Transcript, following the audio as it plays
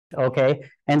okay?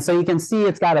 And so you can see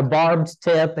it's got a barbed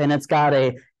tip and it's got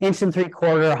a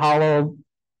 1.75" hollow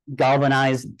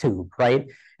galvanized tube, right?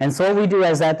 And so what we do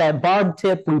is that barbed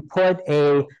tip, we put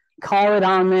a collet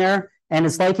on there, and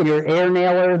it's like your air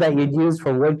nailer that you'd use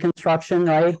for wood construction,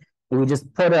 right? We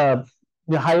just put a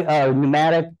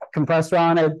pneumatic compressor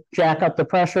on it, jack up the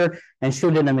pressure, and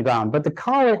shoot it in the ground. But the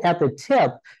collet at the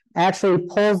tip actually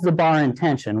pulls the bar in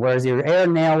tension, whereas your air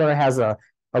nailer has a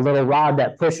little rod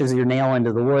that pushes your nail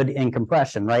into the wood in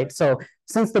compression, right? So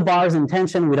since the bar is in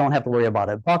tension, we don't have to worry about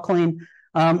it buckling,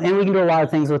 and we can do a lot of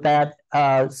things with that.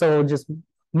 So we'll just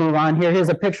move on here. Here's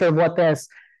a picture of what this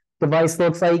device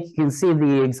looks like. You can see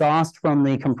the exhaust from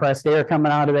the compressed air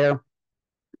coming out of there.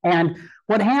 And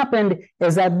what happened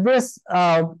is that this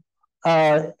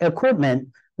equipment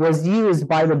was used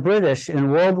by the British in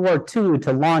World War II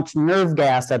to launch nerve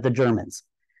gas at the Germans.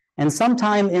 And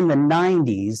sometime in the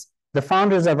 90s, the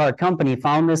founders of our company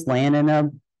found this laying in a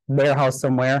warehouse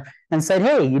somewhere and said,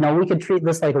 hey, you know, we could treat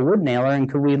this like a wood nailer, and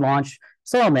could we launch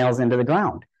soil nails into the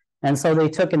ground? And so they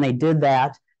took and they did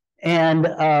that. And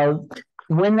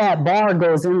when that bar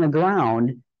goes in the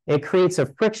ground, it creates a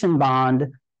friction bond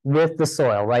with the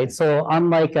soil, right? So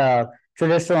unlike a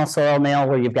traditional soil nail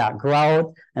where you've got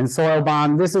grout and soil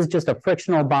bond, this is just a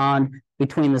frictional bond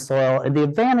between the soil. And the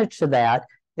advantage to that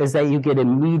is that you get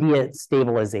immediate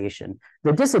stabilization.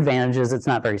 The disadvantage is it's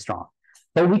not very strong,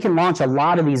 but we can launch a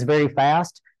lot of these very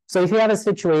fast. So if you have a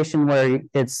situation where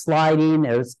it's sliding,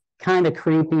 it's kind of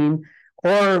creeping,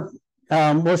 or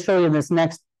we'll show you this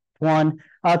next one.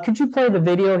 Could you play the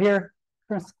video here,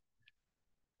 Chris?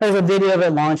 There's a video of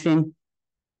it launching.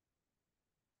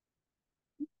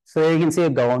 So there you can see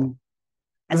it going.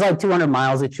 It's like 200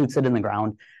 miles. It shoots it in the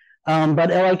ground. But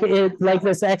like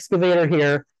this excavator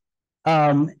here,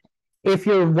 if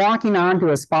you're walking onto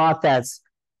a spot that's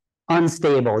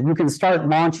unstable, you can start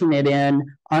launching it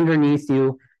in underneath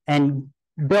you and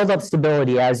build up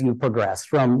stability as you progress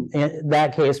from, in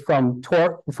that case, from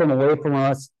away from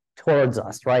us towards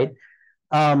us, right?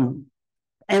 And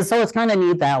so it's kind of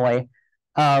neat that way.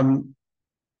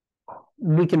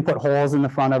 We can put holes in the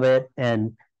front of it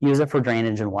and use it for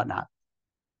drainage and whatnot.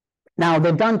 Now,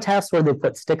 they've done tests where they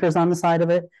put stickers on the side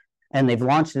of it, and they've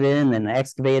launched it in and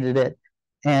excavated it,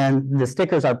 and the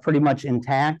stickers are pretty much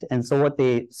intact. And so what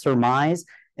they surmise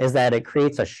is that it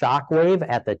creates a shock wave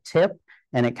at the tip,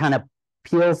 and it kind of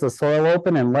peels the soil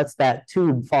open and lets that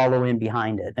tube follow in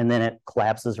behind it, and then it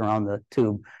collapses around the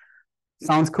tube.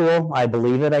 Sounds cool. I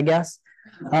believe it, I guess.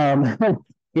 You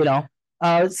know,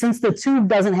 since the tube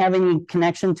doesn't have any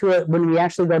connection to it, when we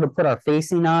actually go to put our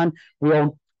facing on,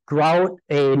 we'll grout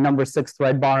a number 6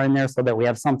 thread bar in there so that we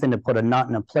have something to put a nut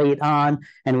and a plate on,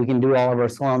 and we can do all of our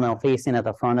soil nail facing at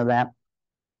the front of that.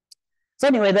 So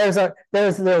anyway, there's the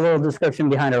little description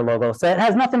behind our logo. So it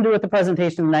has nothing to do with the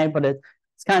presentation tonight, but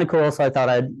it's kind of cool, so I thought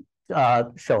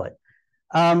I'd show it.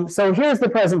 So here's the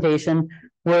presentation.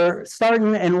 We're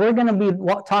starting, and we're going to be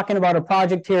talking about a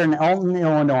project here in Alton,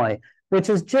 Illinois, which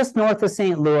is just north of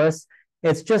St. Louis.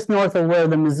 It's just north of where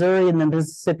the Missouri and the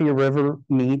Mississippi River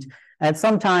meet. At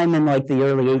some time in like the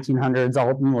early 1800s,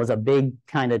 Alton was a big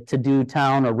kind of to-do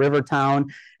town, a river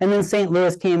town, and then St.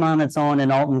 Louis came on its own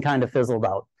and Alton kind of fizzled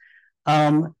out.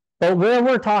 But where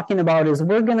we're talking about is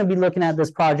we're going to be looking at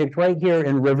this project right here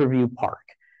in Riverview Park.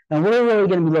 And we're really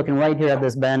going to be looking right here at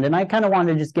this bend. And I kind of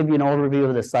wanted to just give you an overview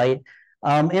of the site.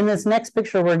 In this next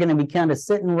picture, we're going to be kind of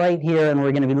sitting right here, and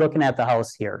we're going to be looking at the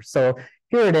house here. So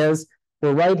here it is.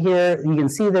 We're right here. You can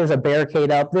see there's a barricade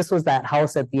up. This was that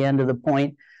house at the end of the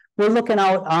point. We're looking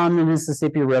out on the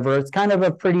Mississippi River. It's kind of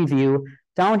a pretty view.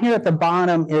 Down here at the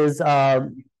bottom is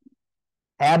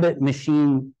Abbott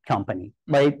Machine Company,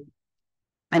 right?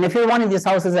 And if you're one of these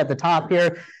houses at the top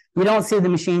here, you don't see the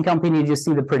machine company, you just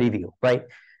see the pretty view, right?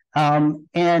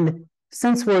 And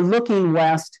since we're looking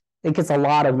west, it gets a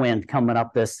lot of wind coming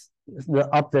up this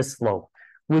slope.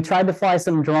 We tried to fly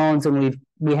some drones, and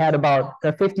we had about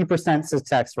a 50%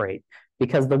 success rate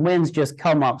because the winds just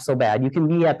come up so bad. You can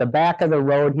be at the back of the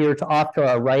road here off to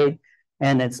our right,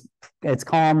 and it's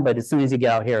calm, but as soon as you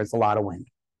get out here, it's a lot of wind.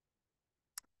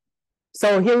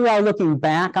 So here we are looking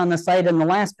back on the site. In the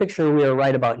last picture, we were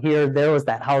right about here. There was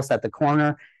that house at the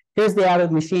corner. Here's the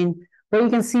Abbott machine. What you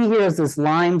can see here is this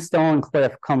limestone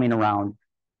cliff coming around.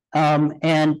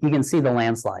 And you can see the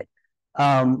landslide.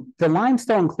 The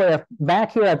limestone cliff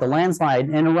back here at the landslide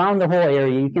and around the whole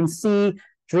area, you can see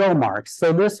drill marks.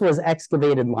 So this was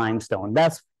excavated limestone.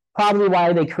 That's probably why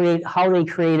how they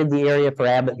created the area for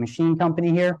Abbott Machine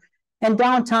Company here. And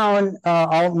downtown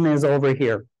Alton is over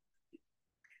here.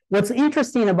 What's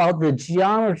interesting about the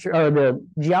geology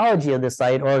of the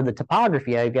site, or the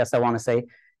topography, I guess I want to say,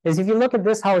 is if you look at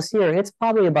this house here, it's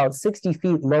probably about 60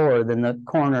 feet lower than the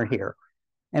corner here.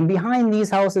 And behind these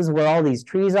houses where all these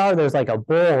trees are, there's like a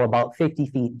bowl about 50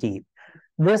 feet deep.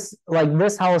 This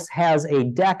house has a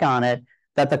deck on it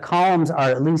that the columns are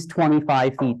at least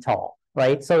 25 feet tall,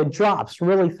 right? So it drops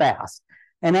really fast.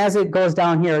 And as it goes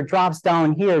down here, it drops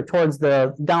down here towards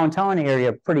the downtown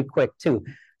area pretty quick too.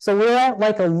 So we're at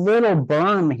like a little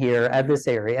berm here at this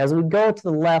area. As we go to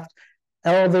the left,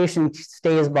 elevation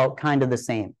stays about kind of the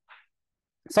same.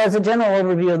 So as a general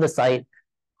overview of the site,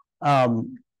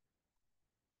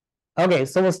 okay,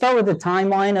 so we'll start with the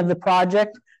timeline of the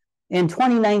project. In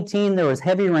 2019, there was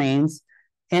heavy rains,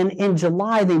 and in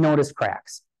July, they noticed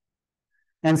cracks.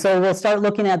 And so we'll start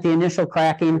looking at the initial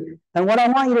cracking. And what I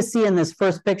want you to see in this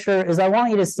first picture is I want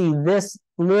you to see this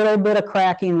little bit of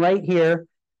cracking right here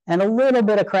and a little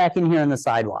bit of cracking here in the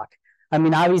sidewalk. I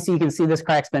mean, obviously, you can see this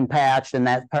crack's been patched and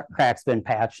that crack's been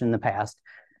patched in the past.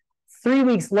 3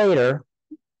 weeks later,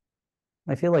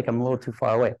 I feel like I'm a little too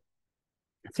far away.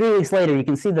 3 weeks later, you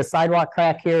can see the sidewalk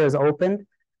crack here is opened,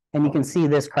 and you can see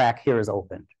this crack here is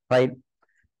opened, right?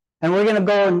 And we're going to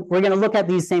go and we're going to look at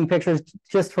these same pictures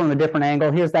just from a different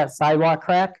angle. Here's that sidewalk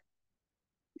crack.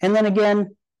 And then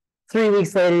again, 3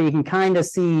 weeks later, you can kind of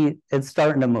see it's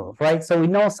starting to move, right? So we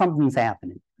know something's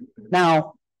happening.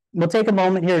 Now, we'll take a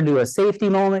moment here to do a safety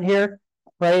moment here,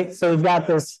 right? So we've got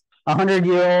this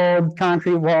 100-year-old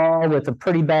concrete wall with a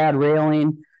pretty bad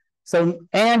railing. So,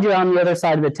 and you're on the other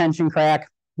side of the tension crack,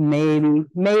 maybe,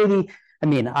 I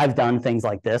mean, I've done things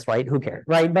like this, right? Who cares,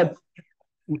 right? But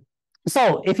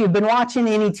so if you've been watching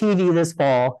any TV this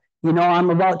fall, you know, I'm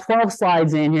about 12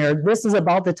 slides in here. This is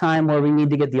about the time where we need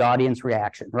to get the audience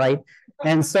reaction, right?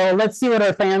 And so let's see what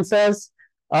our fan says.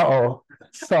 Uh-oh,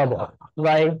 trouble,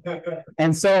 right?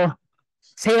 And so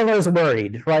Taylor's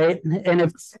worried, right? And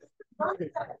if,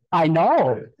 I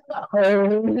know.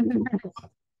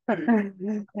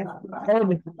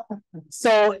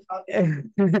 So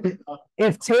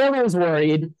if Taylor's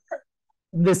worried,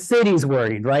 the city's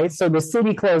worried, right? So the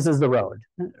city closes the road,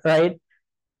 right?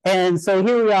 And so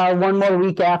here we are 1 more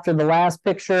week after the last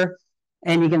picture,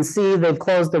 and you can see they've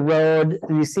closed the road,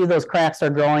 and you see those cracks are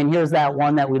growing. Here's that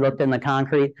one that we looked in the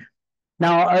concrete.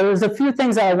 Now, there's a few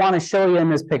things that I want to show you in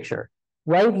this picture.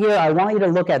 Right here, I want you to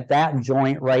look at that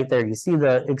joint right there. You see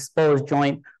the exposed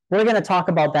joint. We're going to talk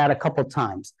about that a couple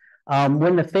times.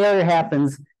 When the failure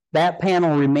happens, that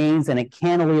panel remains and it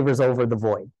cantilevers over the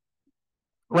void.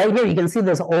 Right here, you can see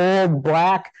this old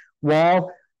black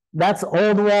wall. That's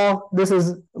old wall. This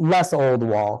is less old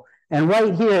wall. And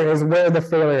right here is where the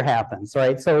failure happens,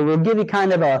 right? So we'll give you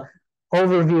kind of a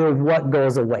overview of what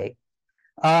goes away.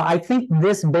 I think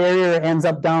this barrier ends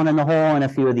up down in the hole, and a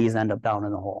few of these end up down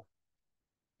in the hole.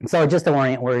 So just to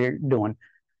orient where you're doing.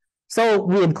 So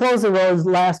we had closed the roads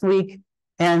last week,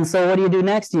 and so what do you do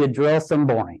next? You drill some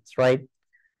borings, right?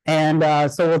 And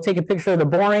so we'll take a picture of the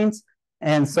borings,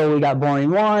 and so we got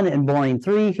boring 1 and boring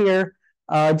 3 here.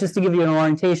 Just to give you an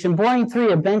orientation, boring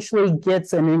 3 eventually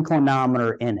gets an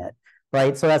inclinometer in it,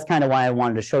 right? So that's kind of why I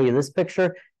wanted to show you this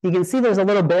picture. You can see there's a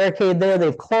little barricade there.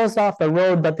 They've closed off the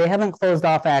road, but they haven't closed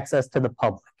off access to the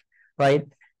public, right?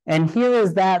 And here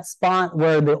is that spot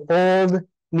where the old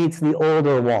meets the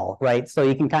older wall, right? So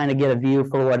you can kind of get a view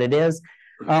for what it is.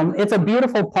 It's a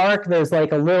beautiful park. There's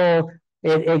like a little,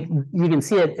 you can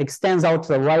see it extends out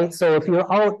to the right. So if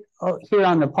you're out here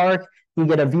on the park, you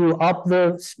get a view up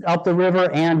the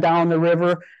river and down the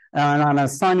river. And on a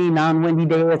sunny, non-windy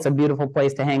day, it's a beautiful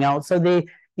place to hang out. So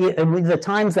the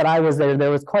times that I was there, there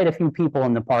was quite a few people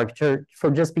in the park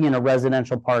for just being a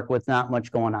residential park with not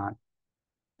much going on.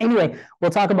 Anyway,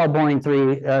 we'll talk about boring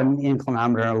 3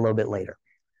 inclinometer a little bit later.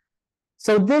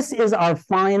 So this is our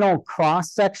final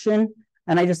cross section,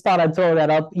 and I just thought I'd throw that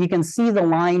up. You can see the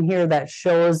line here that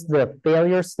shows the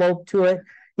failure slope to it.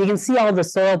 You can see all the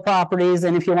soil properties,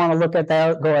 and if you want to look at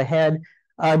that, go ahead.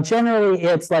 Generally,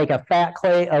 it's like a fat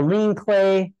clay,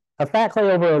 a fat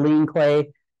clay over a lean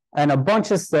clay, and a bunch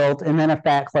of silt, and then a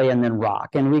fat clay, and then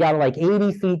rock. And we got like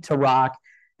 80 feet to rock,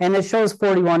 and it shows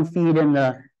 41 feet in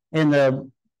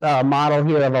the model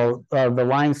here of the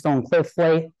limestone cliff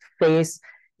face.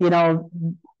 You know,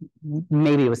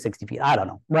 maybe it was 60 feet. I don't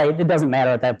know, right? It doesn't matter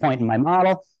at that point in my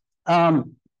model.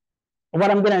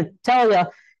 What I'm going to tell you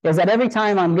is that every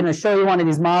time I'm going to show you one of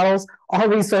these models, all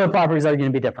these soil properties are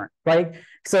going to be different, right?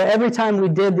 So every time we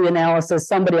did the analysis,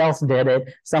 somebody else did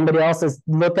it. Somebody else has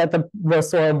looked at the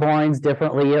soil borings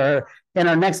differently. Or in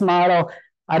our next model,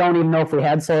 I don't even know if we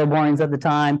had soil borings at the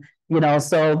time. You know,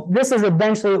 so this is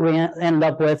eventually what we end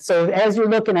up with. So as you're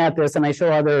looking at this, and I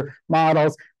show other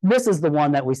models, this is the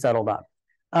one that we settled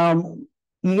on.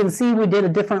 You can see we did a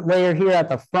different layer here at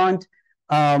the front.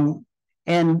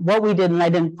 And what we did, and I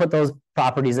didn't put those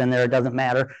properties in there, it doesn't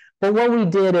matter. But what we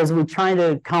did is we tried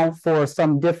to account for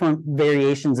some different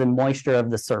variations in moisture of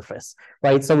the surface,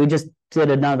 right? So we just did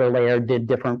another layer, did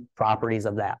different properties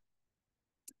of that.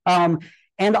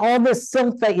 And all this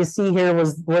silt that you see here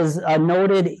was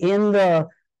noted in the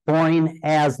boring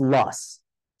as loess.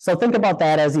 So think about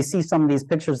that as you see some of these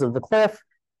pictures of the cliff.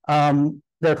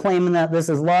 They're claiming that this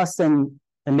is loess, and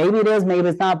maybe it is, maybe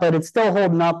it's not, but it's still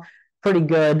holding up pretty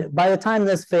good. By the time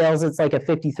this fails, it's like a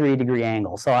 53-degree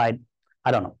angle. So I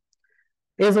don't know.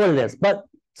 It is what it is. But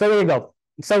so there you go.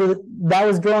 So that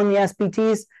was drilling the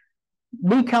SPTs.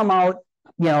 We come out,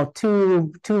 you know,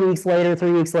 two weeks later,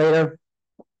 3 weeks later,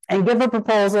 and give a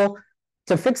proposal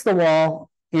to fix the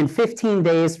wall in 15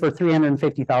 days for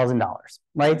 $350,000,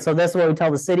 right? So that's what we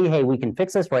tell the city, hey, we can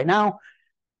fix this right now.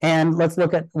 And let's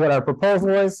look at what our proposal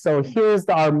is. So here's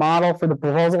our model for the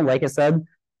proposal. Like I said,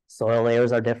 soil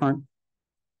layers are different.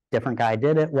 Different guy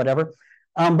did it, whatever.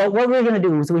 But what we're going to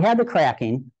do is we had the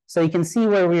cracking, so you can see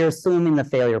where we are assuming the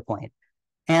failure point.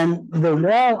 And the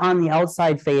wall on the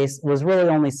outside face was really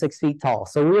only 6 feet tall.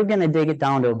 So we were going to dig it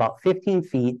down to about 15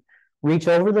 feet, reach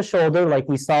over the shoulder like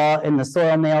we saw in the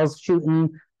soil nails shooting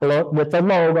with the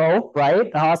logo, right?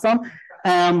 Awesome.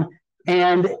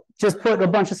 And just put a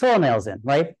bunch of soil nails in,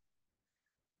 right?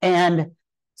 And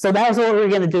so that was what we were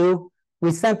going to do.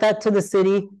 We sent that to the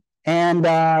city, and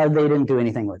they didn't do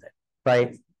anything with it,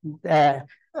 right?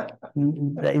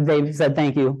 They said,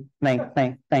 thank you.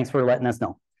 Thanks for letting us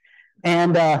know.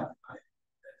 And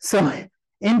so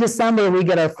in December, we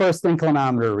get our first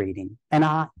inclinometer reading. And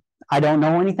I don't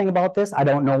know anything about this. I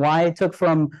don't know why it took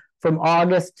from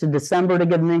August to December to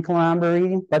get an inclinometer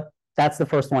reading, but that's the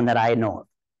first one that I know of.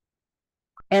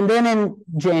 And then in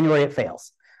January, it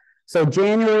fails. So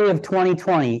January of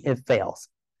 2020, it fails.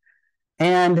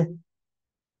 And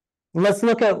let's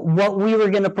look at what we were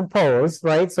going to propose,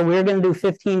 right? So we were going to do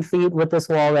 15 feet with this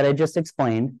wall that I just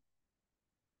explained.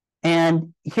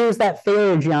 And here's that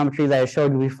failure geometry that I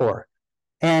showed you before.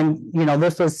 And, you know,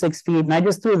 this was 6 feet, and I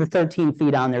just threw the 13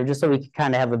 feet on there just so we could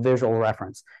kind of have a visual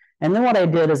reference. And then what I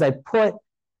did is I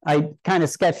kind of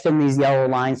sketched in these yellow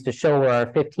lines to show where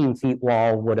our 15 feet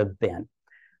wall would have been.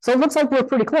 So it looks like we're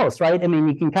pretty close, right? I mean,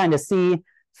 you can kind of see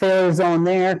failure zone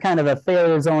there, kind of a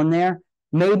failure zone there.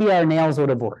 Maybe our nails would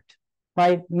have worked,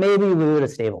 right? Maybe we would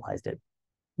have stabilized it.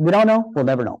 We don't know. We'll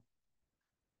never know.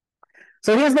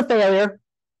 So here's the failure.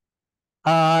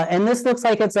 And this looks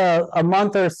like it's a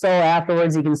month or so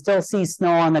afterwards. You can still see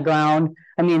snow on the ground.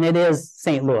 I mean, it is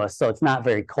St. Louis, so it's not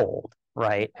very cold,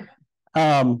 right?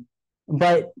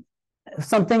 But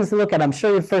some things to look at. I'm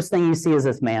sure the first thing you see is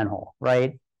this manhole,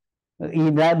 right?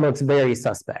 That looks very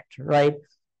suspect, right?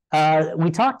 We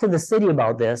talked to the city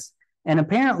about this, and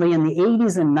apparently in the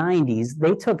 80s and 90s,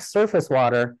 they took surface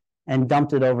water and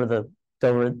dumped it over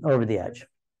the edge.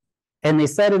 And they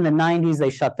said in the 90s, they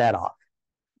shut that off.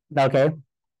 Okay,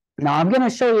 now I'm going to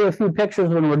show you a few pictures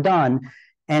when we're done,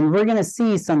 and we're going to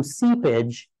see some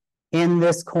seepage in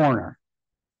this corner.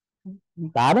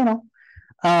 I don't know.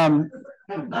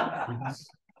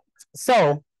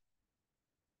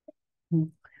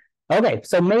 Okay,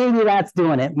 so maybe that's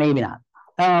doing it, maybe not.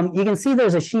 You can see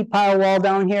there's a sheet pile wall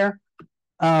down here.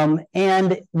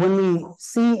 And when we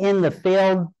see in the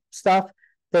failed stuff,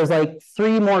 there's like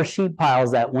 3 more sheet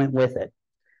piles that went with it.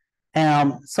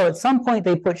 So at some point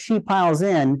they put sheet piles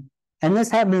in, and this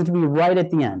happens to be right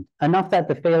at the end, enough that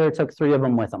the failure took 3 of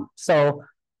them with them. So,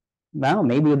 well,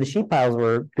 maybe the sheet piles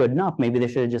were good enough. Maybe they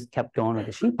should have just kept going with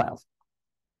the sheet piles.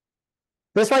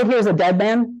 This right here is a dead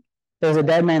man. There's a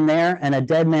dead man there and a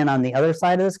dead man on the other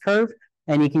side of this curve.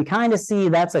 And you can kind of see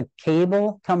that's a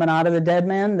cable coming out of the dead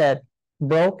man that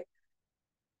broke.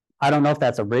 I don't know if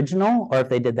that's original or if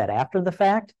they did that after the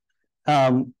fact.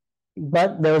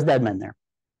 But there's dead men there.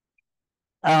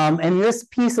 And this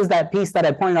piece is that piece that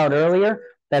I pointed out earlier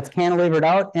that's cantilevered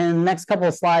out. And in the next couple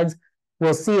of slides,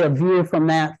 we'll see a view from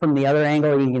that from the other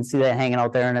angle. You can see that hanging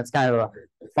out there, and it's kind of a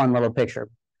fun little picture.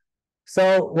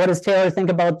 So what does Taylor think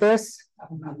about this?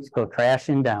 Let's go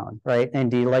crashing down, right? And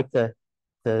do you like the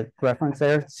reference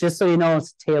there? It's just so you know,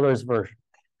 it's Taylor's version.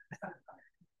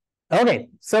 Okay,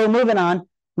 so moving on.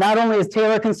 Not only is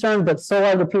Taylor concerned, but so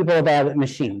are the people of Abbott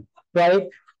Machine, right?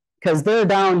 Because they're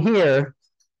down here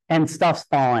and stuff's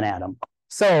falling at them.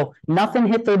 So nothing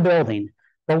hit their building.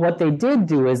 But what they did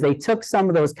do is they took some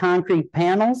of those concrete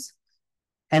panels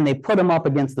and they put them up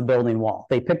against the building wall.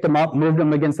 They picked them up, moved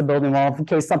them against the building wall in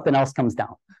case something else comes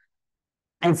down.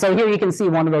 And so here you can see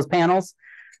one of those panels.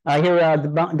 Here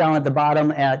down at the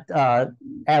bottom at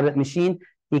Abbott Machine.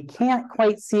 You can't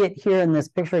quite see it here in this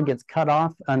picture. It gets cut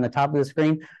off on the top of the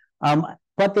screen.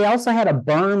 But they also had a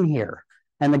berm here.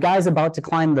 and the guy's about to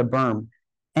climb the berm.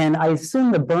 And I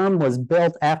assume the berm was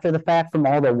built after the fact from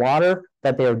all the water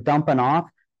that they were dumping off.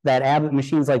 That Abbott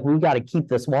machine's like, we got to keep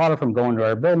this water from going to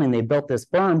our building. They built this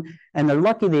berm, and they're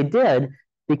lucky they did,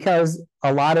 because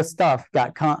a lot of stuff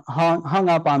got hung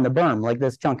up on the berm, like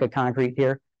this chunk of concrete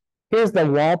here. Here's the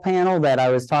wall panel that I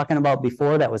was talking about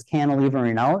before that was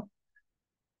cantilevering out.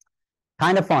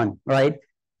 Kind of fun, right?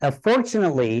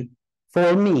 Fortunately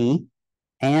for me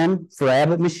and for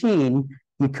Abbott machine,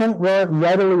 you couldn't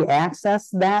readily access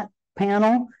that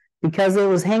panel because it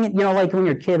was hanging, you know, like when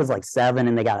your kid is like 7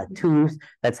 and they got a tooth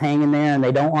that's hanging there and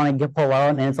they don't want to get pulled out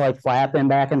and it's like flapping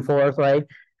back and forth, right?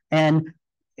 And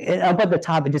up at the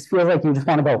top, it just feels like you just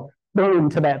want to go boom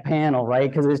to that panel, right?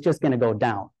 Because it's just going to go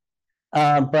down.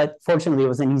 But fortunately, it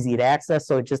was an easy to access,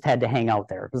 so it just had to hang out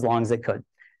there as long as it could.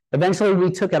 Eventually,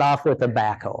 we took it off with a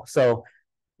backhoe, so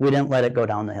we didn't let it go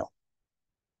down the hill.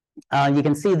 You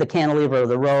can see the cantilever of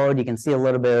the road. You can see a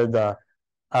little bit of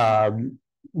the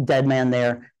dead man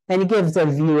there, and it gives a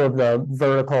view of the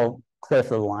vertical cliff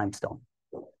of the limestone.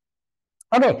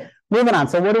 Okay, moving on.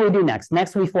 So what do we do next?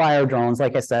 Next, we fly our drones.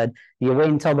 Like I said, you wait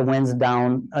until the wind's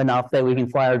down enough that we can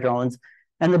fly our drones.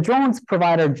 And the drones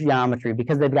provide our geometry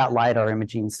because they've got LiDAR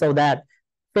imaging. So that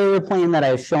failure plane that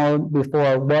I showed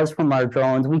before was from our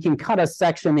drones. We can cut a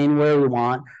section in where we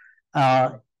want,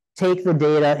 take the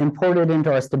data, import it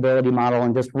into our stability model,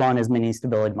 and just run as many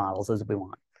stability models as we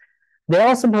want. They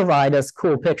also provide us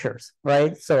cool pictures,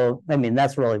 right? So, I mean,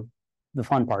 that's really the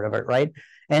fun part of it, right?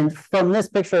 And from this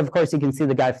picture, of course, you can see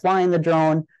the guy flying the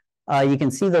drone. You can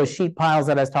see those sheet piles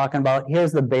that I was talking about.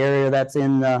 Here's the barrier that's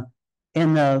in the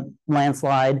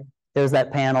landslide. There's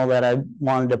that panel that I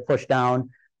wanted to push down.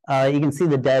 You can see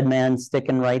the dead man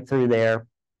sticking right through there.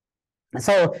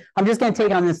 So I'm just going to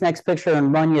take on this next picture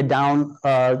and run you down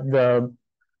the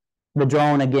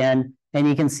drone again. And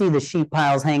you can see the sheet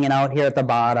piles hanging out here at the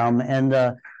bottom and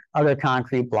the other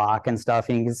concrete block and stuff.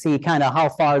 And you can see kind of how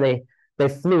far they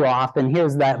flew off. And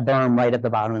here's that berm right at the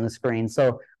bottom of the screen.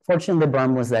 So fortunately, the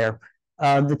berm was there.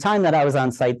 The time that I was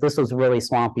on site, this was really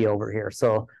swampy over here.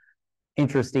 So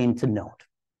interesting to note.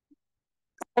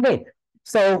 Okay,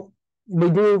 so we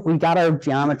got our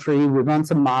geometry, we run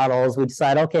some models, we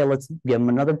decide, okay, let's give them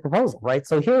another proposal, right?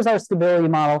 So here's our stability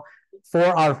model for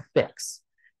our fix.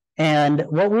 And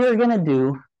what we are going to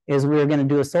do is we're going to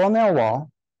do a soil nail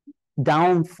wall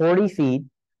down 40 feet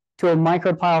to a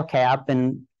micropile cap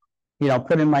and, you know,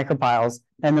 put in micropiles.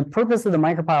 And the purpose of the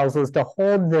micropiles was to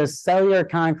hold this cellular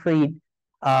concrete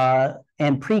and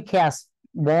precast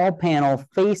wall panel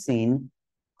facing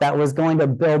that was going to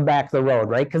build back the road,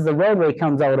 right? Because the roadway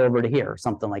comes out over to here,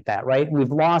 something like that, right?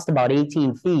 We've lost about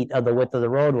 18 feet of the width of the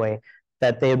roadway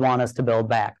that they'd want us to build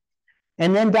back.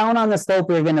 And then down on the slope,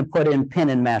 we're going to put in pin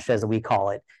and mesh, as we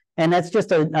call it. And that's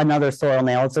just another soil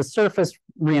nail. It's a surface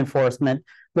reinforcement.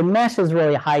 The mesh is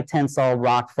really high tensile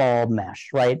rockfall mesh,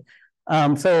 right?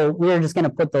 So we're just going to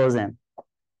put those in.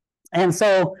 And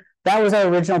so that was our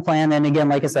original plan. And again,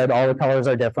 like I said, all the colors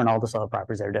are different, all the soil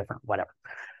properties are different, whatever.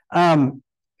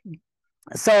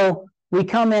 So we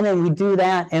come in and we do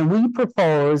that, and we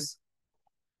propose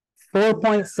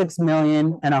 4.6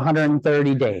 million in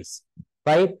 130 days,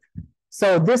 right?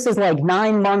 So this is like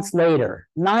 9 months later,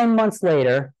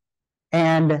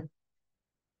 and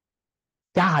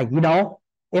God, you know,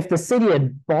 if the city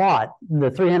had bought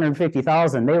the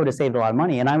 350,000, they would have saved a lot of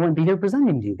money, and I wouldn't be here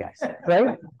presenting to you guys,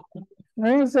 right?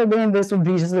 Right? So then this would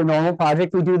be just a normal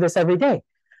project. We do this every day.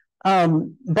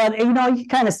 But you know, you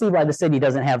kind of see why the city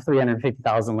doesn't have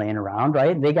 350,000 laying around,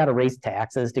 right? They got to raise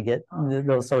taxes to get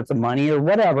those sorts of money or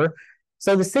whatever.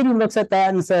 So the city looks at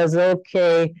that and says,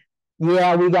 okay,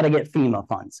 yeah, we got to get FEMA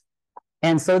funds.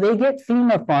 And so they get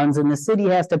FEMA funds, and the city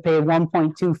has to pay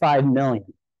 1.25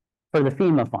 million for the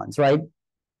FEMA funds, right?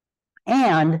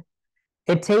 And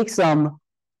it takes them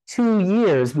 2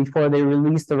 years before they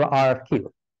release the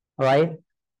RFQ, right?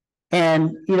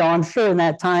 And, you know, I'm sure in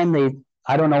that time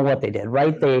I don't know what they did,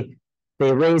 right? They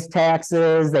raised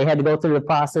taxes. They had to go through the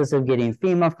process of getting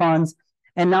FEMA funds.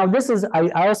 And now this is, I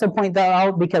also point that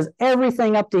out because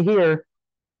everything up to here,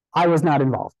 I was not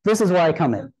involved. This is where I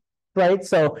come in, right?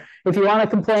 So if you want to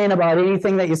complain about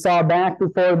anything that you saw back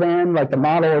before then, like the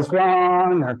model is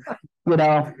wrong, or, you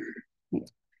know,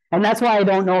 and that's why I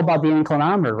don't know about the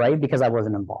inclinometer, right? Because I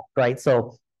wasn't involved, right?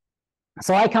 So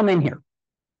I come in here.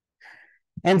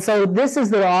 And so this is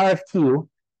the RFQ.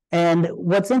 And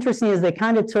what's interesting is they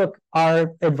kind of took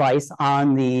our advice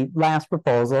on the last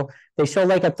proposal. They show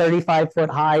like a 35-foot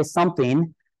high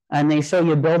something, and they show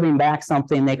you building back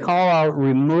something. They call out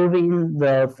removing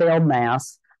the failed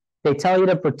mass. They tell you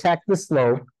to protect the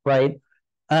slope, right?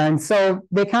 And so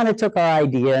they kind of took our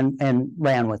idea and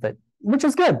ran with it. which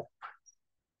is good.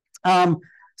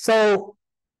 So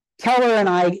Keller and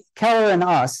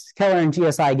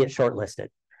GSI get shortlisted.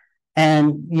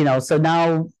 And, you know, so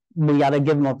now we got to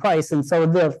give them a price. And so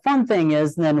the fun thing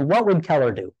is then what would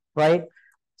Keller do, right?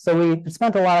 So we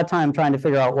spent a lot of time trying to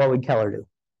figure out what would Keller do.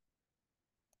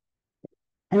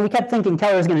 And we kept thinking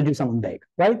Keller's going to do something big,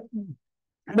 right?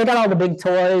 They got all the big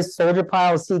toys, soldier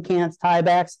piles, sea cants,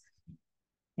 tiebacks,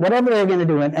 whatever they're going to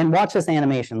do. And watch this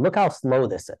animation. Look how slow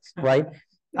this is, right?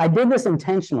 I did this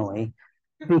intentionally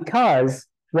because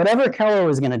whatever Keller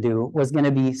was going to do was going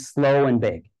to be slow and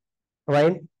big,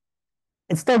 right?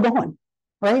 It's still going,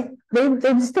 right?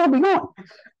 They'd still be going.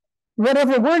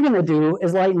 Whatever we're going to do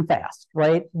is light and fast,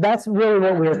 right? That's really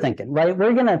what we were thinking, right?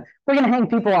 We're gonna hang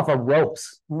people off of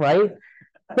ropes, right?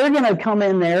 They're going to come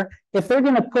in there. If they're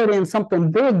going to put in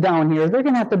something big down here, they're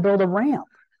going to have to build a ramp,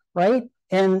 right?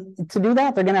 And to do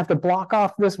that, they're going to have to block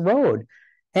off this road.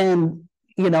 And,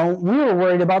 you know, we were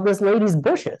worried about this lady's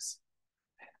bushes,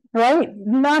 right?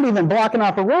 Not even blocking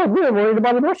off a road. We were worried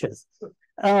about the bushes.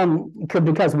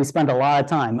 Because we spent a lot of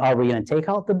time. Are we going to take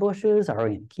out the bushes? Are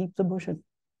we going to keep the bushes?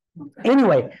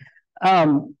 Anyway,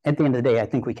 at the end of the day, I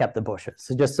think we kept the bushes.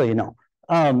 So just so you know.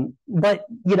 But,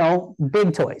 you know,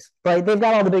 big toys, right? They've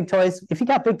got all the big toys. If you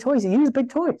got big toys, you use big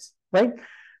toys, right?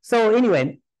 So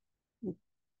anyway,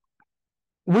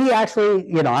 we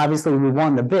actually, you know, obviously we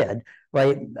won the bid,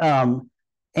 right?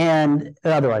 And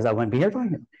otherwise I wouldn't be here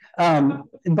talking.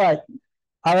 But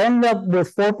I ended up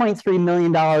with $4.3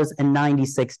 million in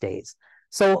 96 days.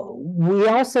 So we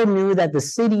also knew that the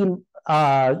city,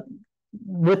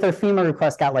 with their FEMA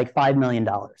request, got like $5 million,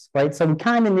 right? So we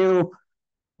kind of knew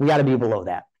we got to be below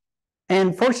that.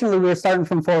 And fortunately, we were starting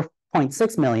from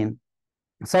 4.6 million.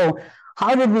 So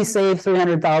how did we save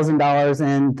 $300,000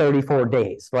 in 34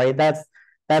 days, right? That's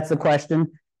the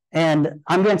question. And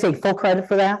I'm going to take full credit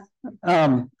for that.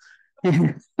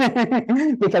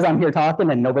 Because I'm here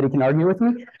talking and nobody can argue with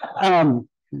me.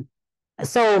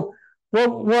 So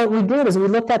what we did is we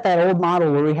looked at that old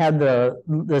model where we had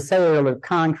the cellular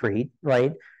concrete,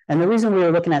 right? And the reason we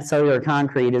were looking at cellular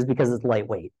concrete is because it's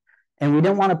lightweight. And we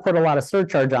didn't want to put a lot of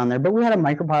surcharge on there, but we had a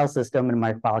micropile system and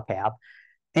a micropile cap.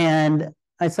 And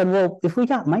I said, well, if we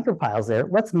got micropiles there,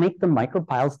 let's make the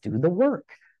micropiles do the work,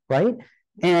 right?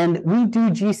 And we do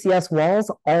GCS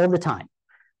walls all the time.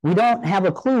 We don't have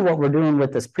a clue what we're doing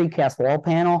with this precast wall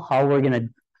panel, how we're going to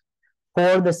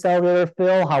pour the cellular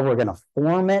fill, how we're going to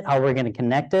form it, how we're going to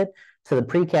connect it to the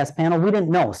precast panel. We didn't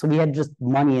know, so we had just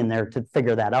money in there to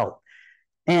figure that out.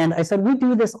 And I said, we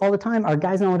do this all the time. Our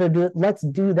guys know how to do it. Let's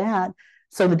do that.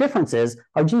 So the difference is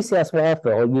our GCS wall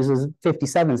fill uses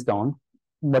 57 stone.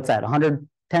 What's that,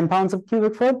 110 pounds of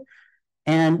cubic foot?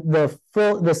 And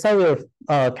the cellular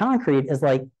concrete is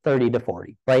like 30 to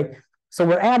 40, right? So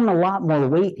we're adding a lot more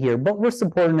weight here, but we're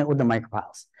supporting it with the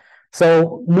micropiles.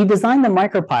 So we designed the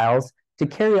micropiles to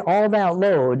carry all that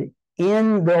load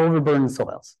in the overburdened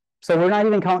soils. So we're not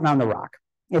even counting on the rock.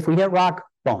 If we hit rock,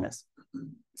 bonus,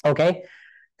 okay?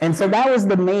 And so that was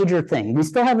the major thing. We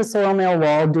still have the soil nail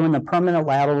wall doing the permanent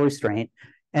lateral restraint,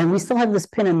 and we still have this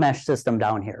pin and mesh system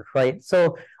down here, right?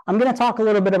 So I'm going to talk a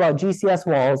little bit about GCS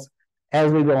walls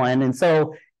as we go in. And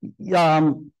so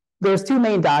there's two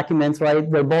main documents, right?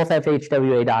 They're both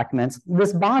FHWA documents.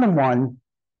 This bottom one,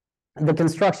 the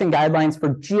construction guidelines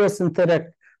for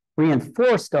geosynthetic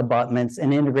reinforced abutments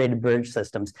and integrated bridge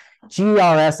systems,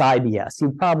 GRS-IBS.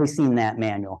 You've probably seen that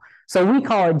manual. So we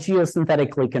call it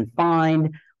geosynthetically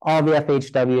confined. All the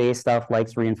FHWA stuff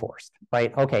likes reinforced,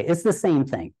 right? Okay, it's the same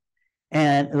thing.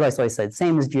 And like I said,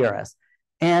 same as GRS.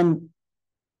 And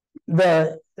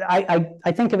I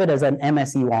think of it as an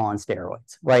MSE wall on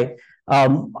steroids, right?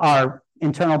 Our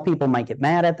internal people might get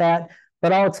mad at that,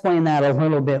 but I'll explain that a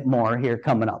little bit more here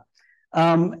coming up.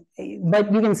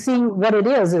 But you can see what it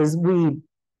is we,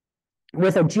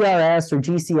 with a GRS or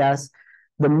GCS,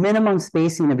 the minimum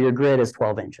spacing of your grid is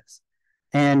 12 inches.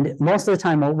 And most of the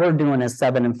time what we're doing is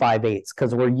 7 5/8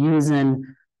 because we're using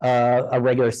a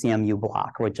regular CMU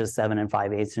block, which is 7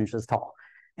 5/8 inches tall.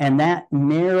 And that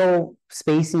narrow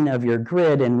spacing of your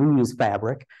grid and reuse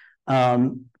fabric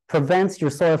prevents your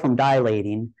soil from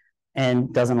dilating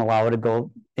and doesn't allow it to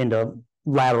go into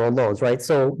lateral loads, right?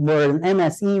 So where an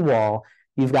MSE wall,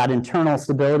 you've got internal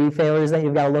stability failures that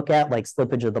you've got to look at, like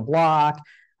slippage of the block,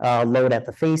 load at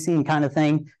the facing kind of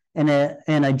thing. In a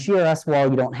GRS wall,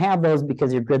 you don't have those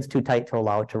because your grid's too tight to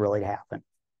allow it to really happen.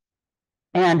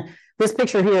 And this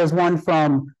picture here is one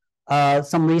from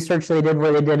some research they did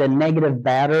where they did a negative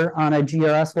batter on a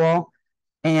GRS wall.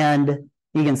 And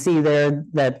you can see there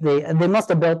that they must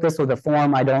have built this with a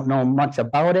form. I don't know much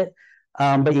about it,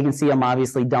 but you can see them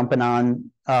obviously dumping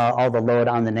on all the load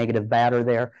on the negative batter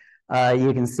there.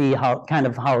 You can see how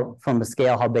from a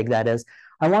scale how big that is.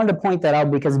 I wanted to point that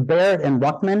out because Barrett and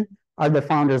Ruckman are the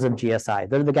founders of GSI.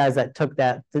 They're the guys that took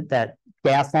that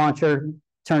gas launcher,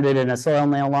 turned it into a soil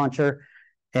nail launcher,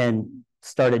 and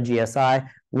started GSI,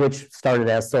 which started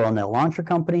as Soil Nail Launcher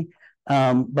Company.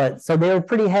 But so they were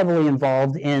pretty heavily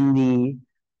involved in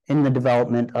the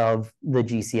development of the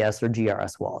GCS or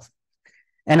GRS walls.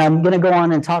 And I'm going to go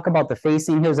on and talk about the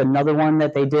facing. Here's another one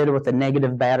that they did with a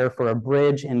negative batter for a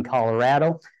bridge in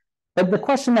Colorado. But the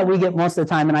question that we get most of the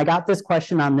time, and I got this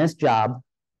question on this job,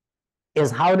 is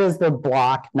how does the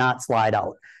block not slide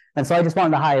out? And so I just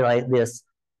wanted to highlight this.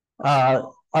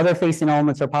 Other facing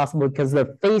elements are possible because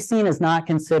the facing is not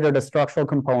considered a structural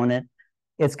component.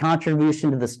 Its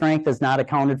contribution to the strength is not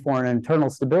accounted for in internal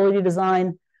stability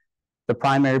design. The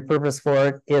primary purpose for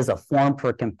it is a form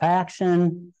for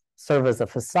compaction, serve as a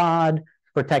facade,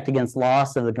 protect against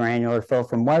loss of the granular fill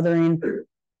from weathering.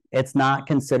 It's not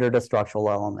considered a structural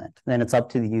element. Then it's up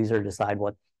to the user to decide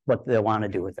what they want to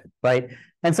do with it, right?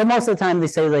 And so most of the time they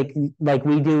say like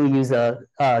we do use a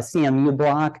CMU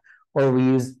block, or we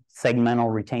use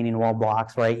segmental retaining wall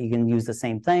blocks, right? You can use the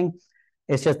same thing.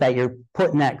 It's just that you're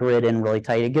putting that grid in really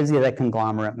tight. It gives you that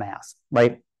conglomerate mass,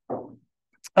 right?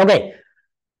 Okay,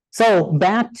 so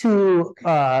back to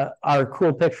our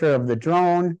cool picture of the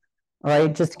drone,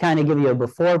 right? Just to kind of give you a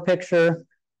before picture,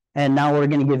 and now we're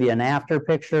going to give you an after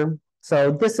picture.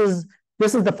 So this is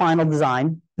the final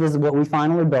design. This is what we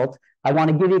finally built. I want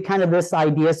to give you kind of this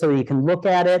idea so you can look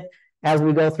at it as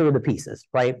we go through the pieces,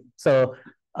 right? So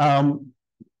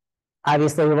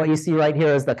obviously what you see right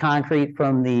here is the concrete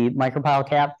from the micropile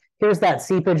cap. Here's that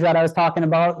seepage that I was talking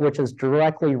about, which is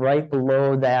directly right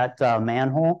below that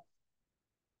manhole.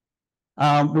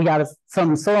 We got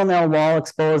some soil nail wall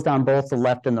exposed on both the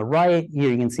left and the right.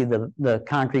 Here you can see the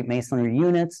concrete masonry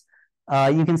units.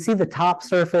 You can see the top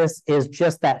surface is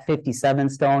just that 57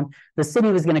 stone. The city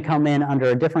was going to come in under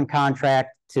a different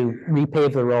contract to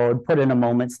repave the road, put in a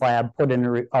moment slab, put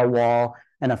in a wall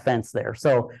and a fence there.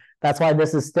 So that's why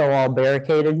this is still all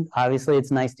barricaded. Obviously,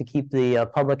 it's nice to keep the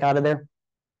public out of there.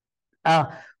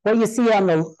 What you see on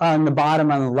the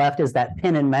bottom on the left is that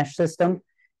pin and mesh system.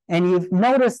 And you've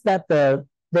noticed that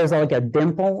there's like a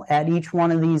dimple at each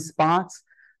one of these spots.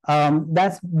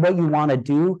 That's what you want to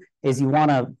do, is you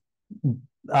want to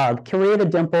create a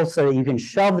dimple so that you can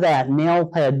shove that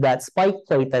nail head, that spike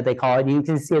plate that they call it. You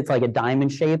can see it's like a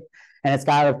diamond shape, and it's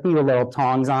got a few little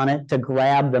tongs on it to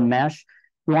grab the mesh.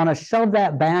 You want to shove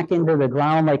that back into the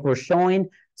ground like we're showing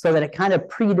so that it kind of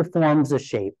pre-deforms the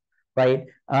shape, right?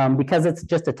 Because it's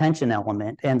just a tension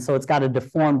element, and so it's got to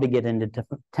deform to get into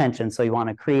tension. So you want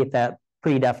to create that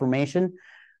pre-deformation.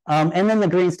 And then the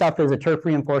green stuff is a turf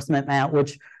reinforcement mat,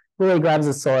 which really grabs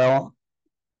the soil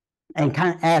and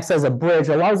kind of acts as a bridge,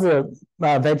 allows the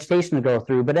vegetation to go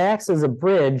through, but it acts as a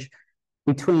bridge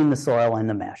between the soil and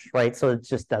the mesh, right? So it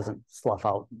just doesn't slough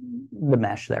out the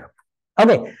mesh there.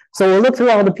 Okay, so we'll look through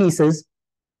all the pieces.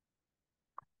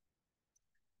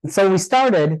 So we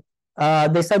started,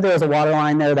 they said there was a water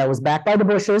line there that was backed by the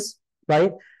bushes,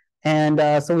 right?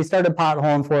 And so we started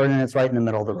potholing for it, and it's right in the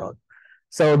middle of the road.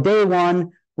 So day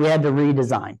one, we had to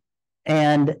redesign.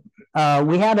 And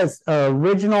we had an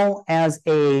original as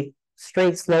a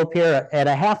straight slope here at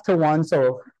a 1/2 to 1,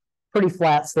 so pretty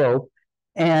flat slope.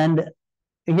 And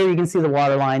here you can see the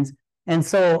water lines. And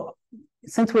so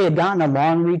since we had gotten a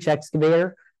long reach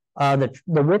excavator, the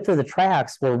width of the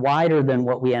tracks were wider than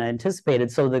what we had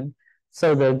anticipated. So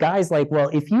the guy's like, well,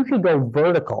 if you could go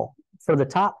vertical for the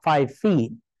top 5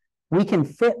 feet, we can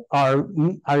fit our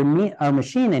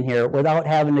machine in here without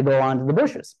having to go onto the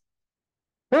bushes.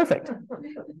 Perfect.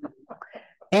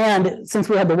 And since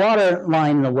we had the water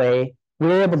line in the way, we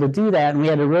were able to do that, and we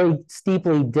had to really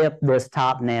steeply dip this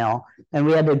top nail, and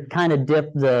we had to kind of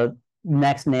dip the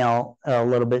next nail a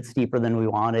little bit steeper than we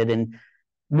wanted, and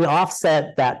we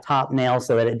offset that top nail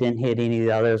so that it didn't hit any of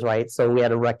the others, right? So we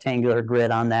had a rectangular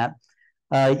grid on that.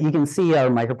 You can see our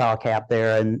micropile cap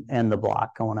there and the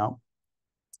block going up.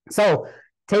 So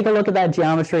take a look at that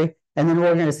geometry, and then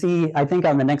we're going to see, I think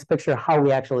on the next picture, how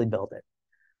we actually built it.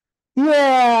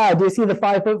 Yeah, do you see the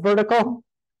 5-foot vertical?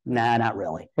 Nah, not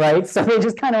really, right? So they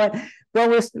just kind of went, well,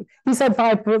 he said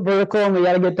 5-foot vertical, and we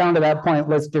got to get down to that point.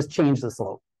 Let's just change the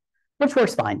slope, which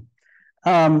works fine.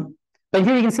 But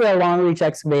here you can see our long reach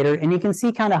excavator, and you can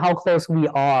see kind of how close we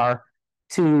are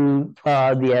to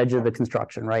the edge of the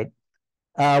construction, right?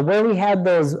 Where we had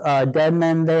those dead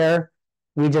men there,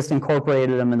 we just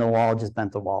incorporated them in the wall, just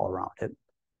bent the wall around it.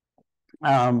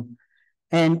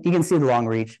 And you can see the long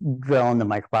reach drilling the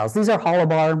micropiles. These are hollow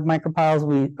bar micropiles,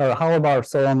 or hollow bar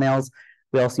soil nails.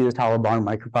 We also used hollow bar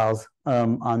micropiles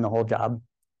on the whole job.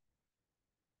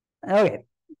 Okay.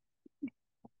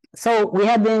 So we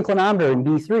had the inclinometer in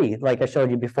B3, like I showed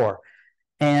you before.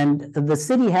 And the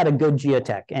city had a good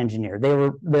geotech engineer. They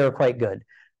were quite good.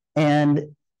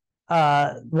 And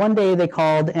one day they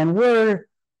called, and we're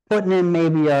putting in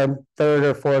maybe a third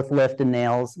or fourth lift in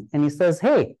nails. And he says,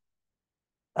 hey,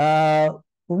 we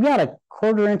got a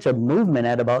 1/4 inch of movement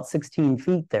at about 16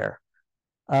 feet there.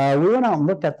 We went out and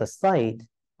looked at the site.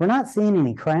 We're not seeing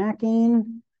any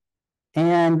cracking.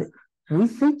 And we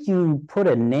think you put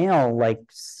a nail like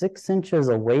 6 inches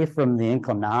away from the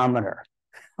inclinometer.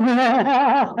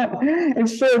 And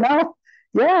sure enough,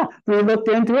 yeah, we looked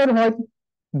into it and like,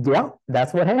 yeah,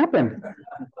 that's what happened.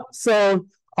 So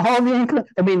all the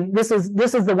I mean, this is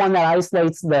the one that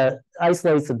isolates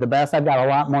it the best. I've got a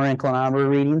lot more inclinometer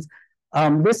readings.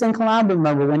 This inclinometer,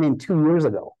 remember, went in 2 years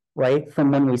ago, right,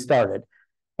 from when we started.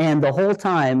 And the whole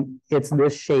time, it's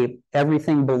this shape,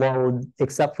 everything below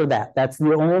except for that. That's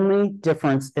the only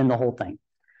difference in the whole thing.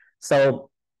 So,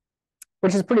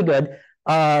 which is pretty good.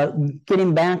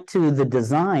 Getting back to the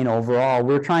design overall,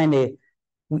 we're trying to,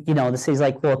 the city's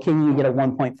like, well, can you get a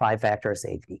 1.5 factor of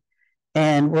safety?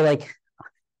 And we're like,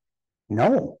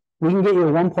 no, we can get you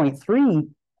a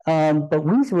 1.3, but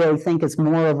we really think it's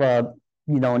more of a,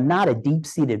 not a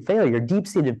deep-seated failure.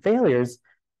 Deep-seated failures,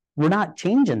 we're not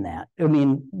changing that. I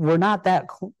mean, we're not that,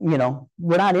 we're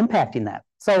not impacting that.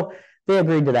 So they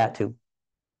agreed to that too.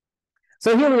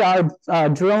 So here we are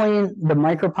drilling the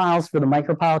micropiles for the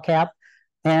micropile cap,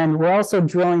 and we're also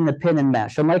drilling the pin and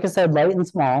mesh. And like I said, light and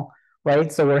small,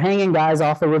 right? So we're hanging guys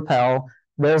off the rappel.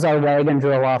 There's our wagon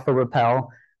drill off the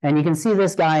rappel. And you can see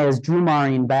this guy is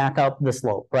Drumaring back up the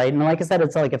slope, right? And like I said,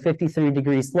 it's like a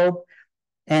 53-degree slope.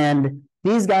 And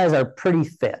these guys are pretty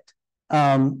fit.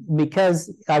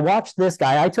 Because I watched this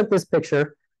guy, I took this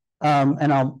picture,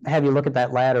 and I'll have you look at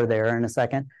that ladder there in a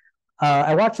second.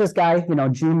 I watched this guy,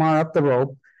 Jumar up the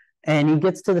rope, and he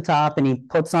gets to the top and he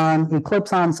clips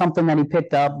on something that he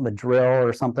picked up, a drill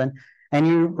or something, and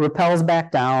he rappels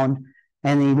back down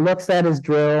and he looks at his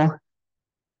drill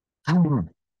and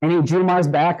he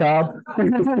Jumars back up.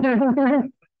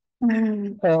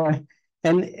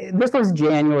 And this was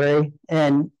January,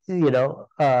 and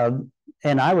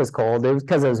and I was cold. It was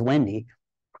because it was windy.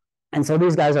 And so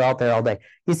these guys are out there all day.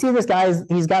 You see this guy,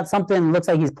 he's got something, looks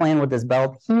like he's playing with his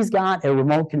belt. He's got a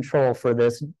remote control for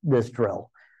this drill.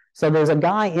 So there's a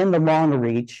guy in the long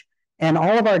reach, and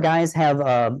all of our guys have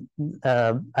a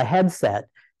headset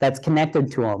that's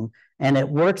connected to them, and it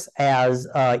works as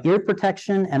ear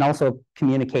protection and also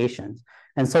communications.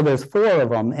 And so there's 4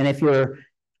 of them, and if you're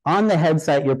on the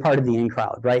headset, you're part of the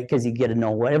in-crowd, right? Because you get to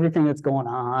know everything that's going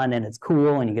on, and it's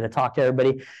cool, and you get to talk to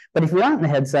everybody. But if you're not in the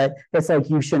headset, it's like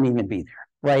you shouldn't even be there,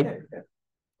 right?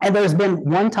 And there's been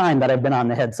one time that I've been on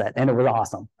the headset, and it was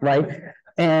awesome, right?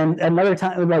 And another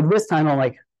time, like this time, I'm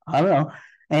like, I don't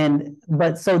know.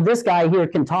 But so this guy here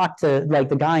can talk to like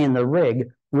the guy in the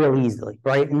rig real easily,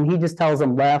 right? And he just tells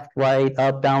him left, right,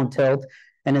 up, down, tilt.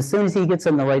 And as soon as he gets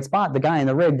in the right spot, the guy in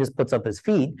the rig just puts up his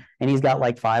feet, and he's got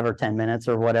like 5 or 10 minutes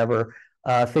or whatever,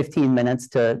 15 minutes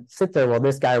to sit there while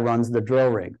this guy runs the drill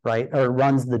rig, right? Or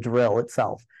runs the drill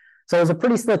itself. So it's a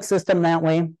pretty slick system that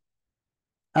way.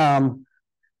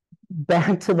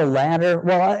 Back to the ladder.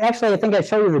 Well, actually, I think I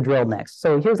show you the drill next.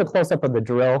 So here's a close-up of the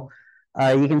drill.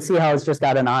 You can see how it's just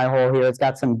got an eye hole here. It's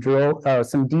got some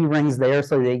some D-rings there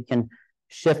so that you can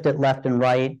shift it left and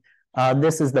right.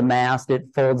 This is the mast. It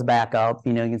folds back up.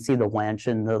 You can see the winch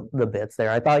and the bits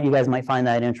there. I thought you guys might find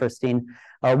that interesting.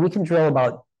 We can drill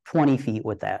about 20 feet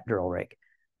with that drill rig.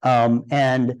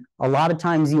 And a lot of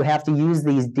times you have to use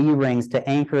these D-rings to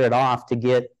anchor it off to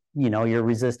get, your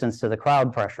resistance to the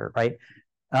crowd pressure, right?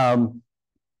 And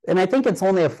I think it's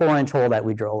only a 4-inch hole that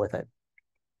we drill with it.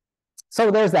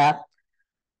 So there's that.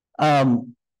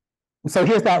 So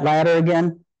here's that ladder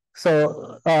again.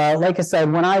 So like I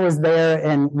said, when I was there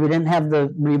and we didn't have the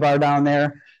rebar down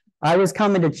there, I was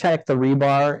coming to check the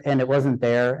rebar and it wasn't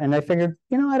there. And I figured,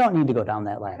 I don't need to go down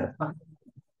that ladder.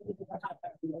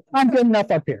 I'm good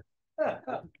enough up here.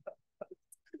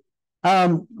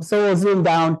 So we'll zoom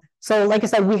down. So like I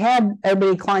said, we had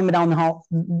everybody climbing down the hall,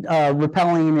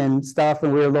 rappelling and stuff,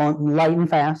 and we were going light and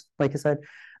fast, like I said.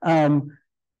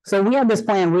 So we had this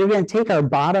plan. We were going to take our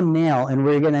bottom nail and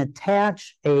we were going to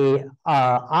attach a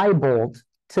eye bolt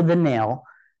to the nail,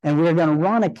 and we were going to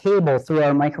run a cable through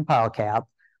our micropile cap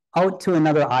out to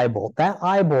another eye bolt. That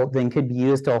eye bolt then could be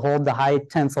used to hold the high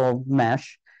tensile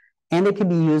mesh, and it could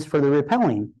be used for the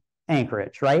rappelling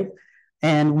anchorage, right?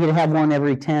 And we'd have one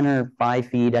every 10 or 5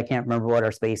 feet. I can't remember what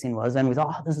our spacing was. And we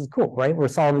thought, oh, this is cool, right? We're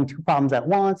solving 2 problems at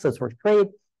once. This works great.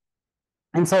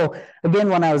 And so again,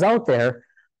 when I was out there,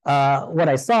 what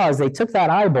I saw is they took that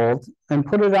eye bolt and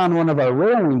put it on one of our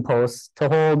railing posts to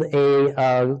hold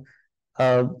a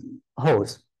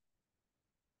hose.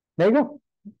 There you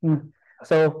go.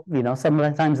 So, you know,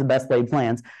 sometimes the best laid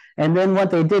plans. And then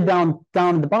what they did down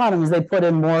at the bottom is they put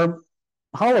in more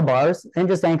hollow bars and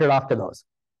just anchored off to those.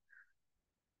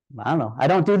 I don't know. I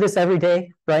don't do this every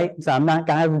day, right? So I'm not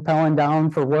guy rappelling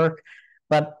down for work,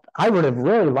 but I would have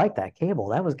really liked that cable.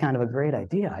 That was kind of a great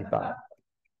idea, I thought.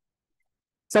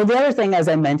 So the other thing, as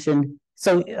I mentioned,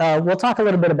 so we'll talk a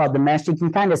little bit about the mesh. You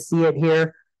can kind of see it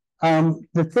here.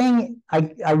 The thing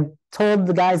I told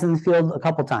the guys in the field a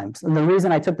couple times, and the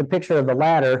reason I took the picture of the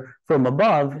ladder from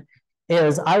above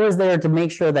is I was there to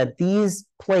make sure that these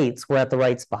plates were at the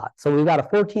right spot. So we've got a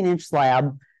 14-inch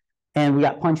slab, and we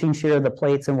got punching shear of the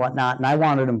plates and whatnot, and I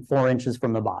wanted them 4 inches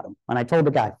from the bottom. And I told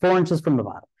the guy, 4 inches from the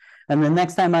bottom. And the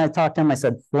next time I talked to him, I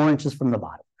said, 4 inches from the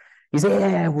bottom. He said,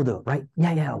 yeah, we'll do it, right?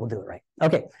 Yeah, we'll do it, right?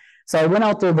 Okay, so I went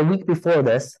out there the week before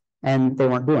this, and they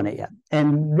weren't doing it yet.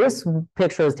 And this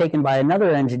picture is taken by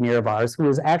another engineer of ours who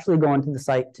was actually going to the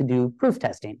site to do proof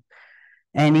testing.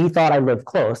 And he thought I lived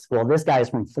close. Well, this guy's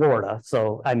from Florida,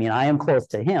 so I mean, I am close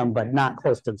to him, but not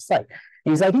close to the site.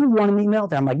 And he's like, you want to meet me out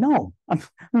there? I'm like, no, I'm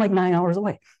like 9 hours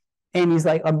away. And he's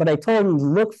like, but I told him,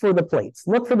 look for the plates,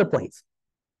 look for the plates.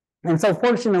 And so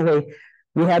fortunately,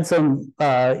 we had some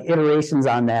iterations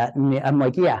on that. And I'm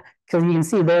like, yeah, because you can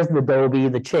see there's the Adobe,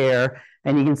 the chair,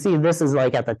 and you can see this is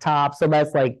like at the top. So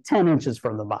that's like 10 inches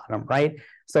from the bottom, right?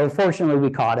 So fortunately, we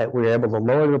caught it. We were able to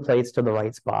lower the plates to the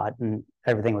right spot, and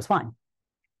everything was fine.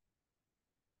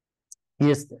 You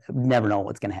just never know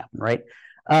what's going to happen, right?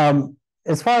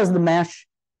 As far as the mesh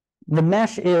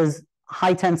is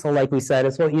high tensile, like we said.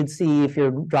 It's what you'd see if you're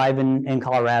driving in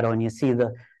Colorado and you see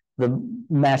the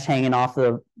mesh hanging off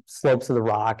the slopes of the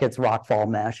rock. It's rockfall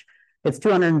mesh. It's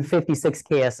 256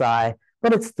 KSI,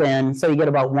 but it's thin, so you get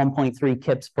about 1.3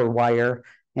 kips per wire,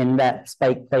 and that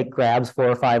spike plate grabs 4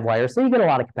 or 5 wires, so you get a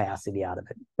lot of capacity out of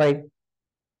it, right?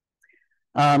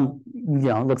 You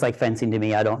know, it looks like fencing to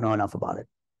me. I don't know enough about it.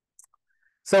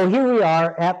 So here we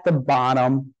are at the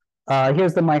bottom.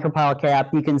 Here's the micropile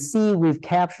cap. You can see we've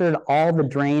captured all the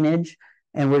drainage,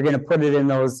 and we're going to put it in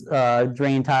those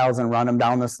drain tiles and run them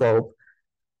down the slope.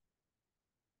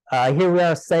 Here we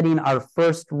are setting our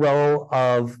first row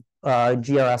of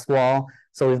GRS wall.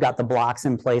 So we've got the blocks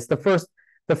in place. The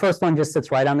first one just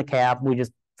sits right on the cap. We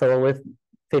just fill it with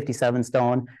 57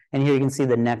 stone. And here you can see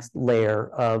the next layer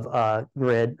of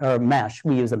grid or mesh.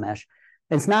 We use a mesh.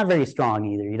 It's not very strong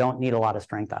either. You don't need a lot of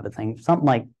strength out of things. Something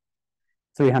like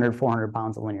 300, 400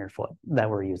 pounds of linear foot that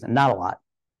we're using. Not a lot.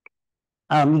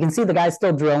 You can see the guys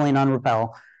still drilling on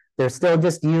rappel. They're still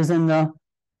just using the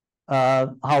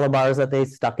hollow bars that they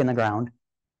stuck in the ground.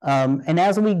 And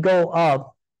as we go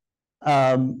up,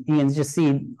 you can just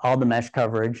see all the mesh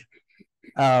coverage.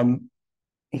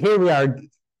 Here we are.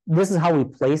 This is how we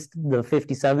placed the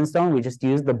 57 stone. We just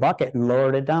used the bucket and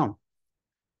lowered it down.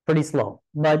 Pretty slow,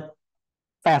 but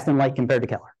fast and light compared to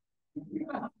Keller.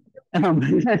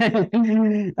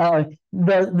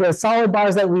 The solid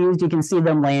bars that we used, you can see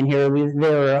them laying here.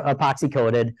 They're epoxy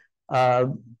coated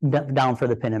down for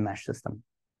the pin and mesh system.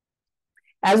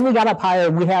 As we got up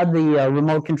higher, we had the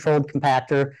remote controlled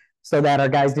compactor so that our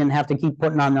guys didn't have to keep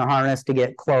putting on their harness to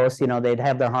get close. You know, they'd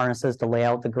have their harnesses to lay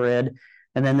out the grid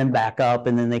and then back up,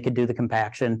 and then they could do the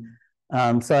compaction.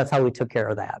 So that's how we took care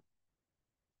of that.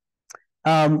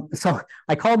 So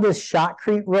I called this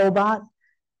shotcrete robot,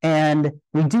 and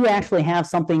we do actually have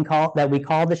something that we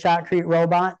call the shotcrete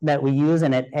robot that we use,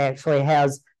 and it actually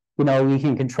has, you know, we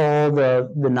can control the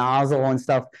nozzle and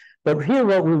stuff. But here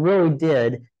what we really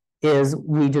did is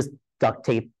we just duct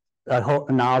tape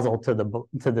a nozzle to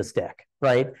the stick,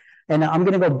 right? And I'm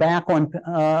going to go back one.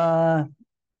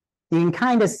 You can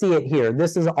kind of see it here.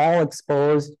 This is all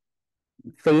exposed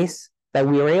face that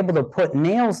we were able to put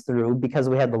nails through because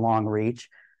we had the long reach.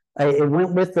 It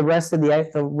went with the rest of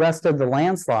the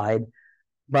landslide,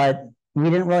 but we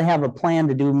didn't really have a plan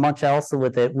to do much else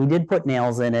with it. We did put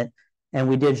nails in it, and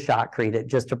we did shotcrete it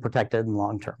just to protect it in the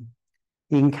long term.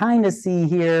 You can kind of see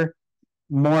here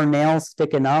more nails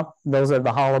sticking up. Those are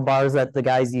the hollow bars that the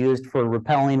guys used for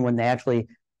rappelling when they actually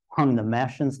hung the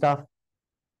mesh and stuff.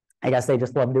 I guess they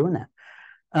just love doing that.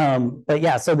 But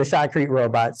yeah, so the shotcrete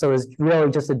robot. So it's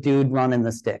really just a dude running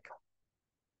the stick.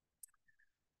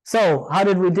 So how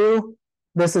did we do?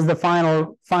 This is the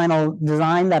final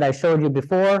design that I showed you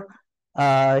before.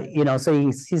 You know, so you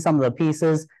can see some of the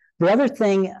pieces. The other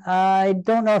thing, I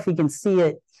don't know if you can see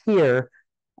it here.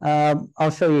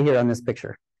 I'll show you here on this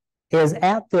picture. Is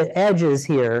at the edges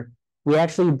here, we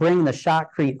actually bring the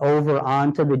shotcrete over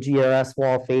onto the GRS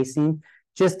wall facing,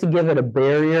 just to give it a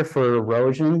barrier for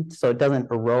erosion so it doesn't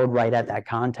erode right at that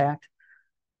contact.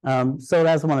 So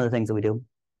that's one of the things that we do.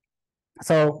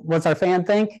 So what's our fan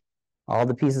think? All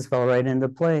the pieces fell right into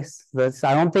place.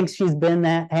 I don't think she's been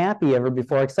that happy ever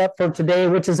before, except for today,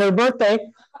 which is her birthday.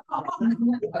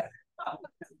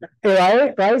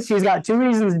 Right? She's got 2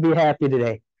 reasons to be happy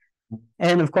today.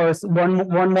 And of course,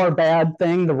 one more bad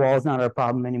thing, the wall's not our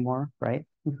problem anymore, right?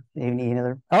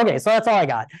 Either. Okay, so that's all I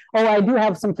got. Oh, I do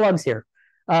have some plugs here.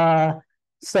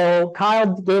 So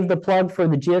Kyle gave the plug for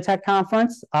the Geotech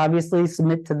conference. Obviously,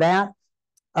 submit to that.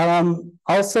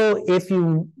 Also, if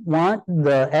you want,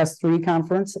 the S3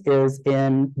 conference is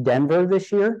in Denver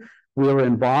this year. We were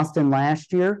in Boston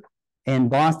last year. In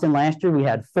Boston last year, we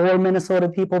had 4 Minnesota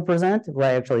people present.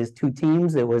 Well, actually, it's 2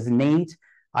 teams. It was Nate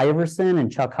Iverson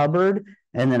and Chuck Hubbard,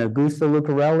 and then Augusto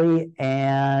Lucarelli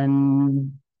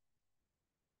and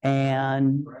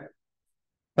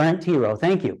Brent Tiro.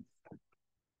 Thank you.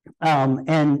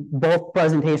 And both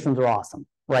presentations were awesome,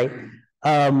 right?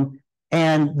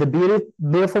 And the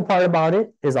beautiful part about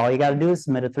it is all you got to do is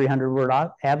submit a 300-word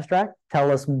abstract.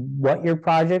 Tell us why your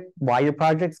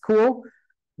project's cool,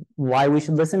 why we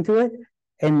should listen to it.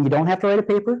 And you don't have to write a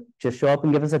paper. Just show up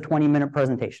and give us a 20-minute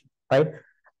presentation, right?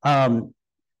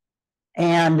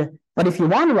 But if you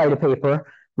want to write a paper,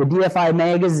 the DFI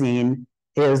magazine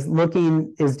is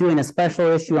doing a special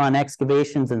issue on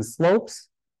excavations and slopes.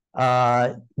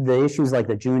 The issue's like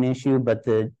the June issue, but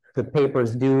the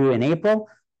paper's due in April.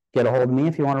 Get a hold of me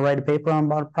if you want to write a paper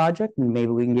about a project, and maybe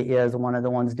we can get you as one of the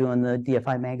ones doing the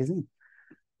DFI magazine.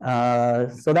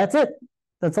 So that's it.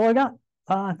 That's all I got.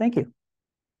 Thank you.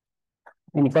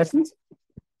 Any questions?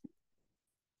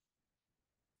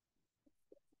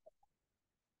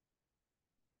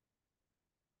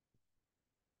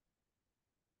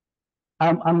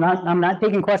 I'm not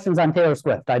taking questions on Taylor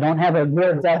Swift. I don't have a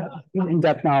real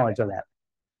in-depth knowledge of that.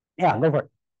 Yeah, go for it.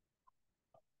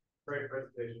 Great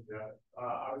presentation, Jeff.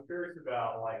 I was curious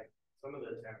about like some of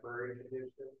the temporary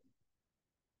conditions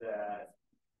that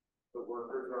the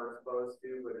workers are exposed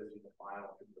to, but is in the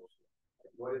final condition.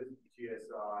 What is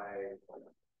GSI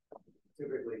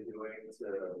typically doing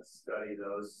to study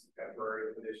those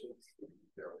temporary conditions?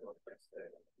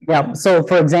 Yeah. So,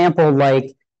 for example,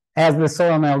 like as the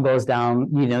soil nail goes down,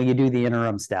 you do the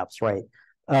interim steps, right?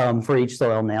 For each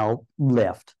soil nail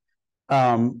lift.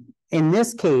 In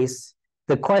this case,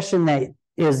 the question that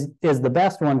is the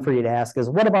best one for you to ask is,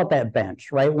 what about that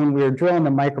bench, right? When we were drilling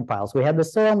the micropiles, we had the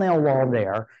soil nail wall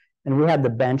there, and we had the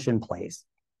bench in place.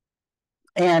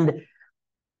 And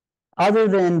other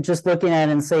than just looking at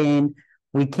it and saying,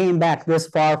 we came back this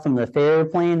far from the failure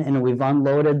plane and we've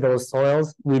unloaded those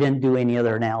soils, we didn't do any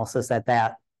other analysis at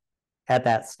that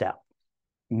step.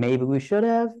 Maybe we should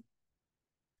have,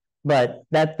 but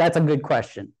that's a good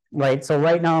question, right? So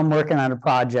right now I'm working on a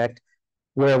project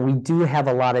where we do have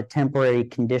a lot of temporary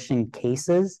condition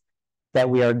cases that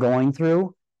we are going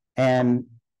through, and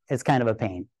it's kind of a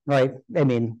pain, right? I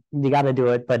mean, you got to do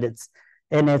it, but it's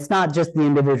not just the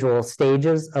individual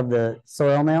stages of the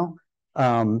soil nail.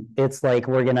 It's like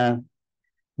we're gonna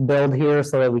build here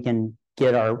so that we can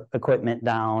get our equipment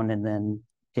down, and then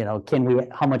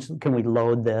how much can we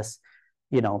load this?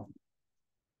 It's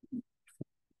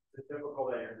typical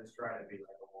that you're just trying to be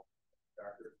like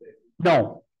a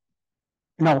doctor.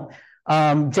 No.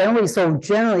 Generally,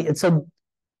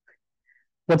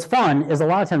 what's fun is a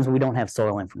lot of times we don't have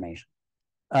soil information.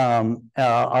 A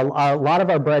lot of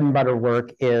our bread and butter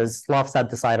work is sloughs at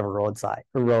the side of a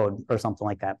road or something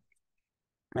like that.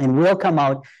 And we'll come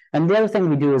out, and the other thing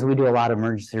we do is we do a lot of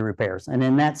emergency repairs. And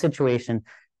in that situation,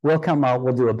 we'll come out,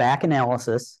 we'll do a back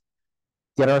analysis,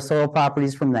 get our soil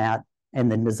properties from that,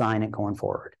 and then design it going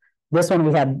forward. This one,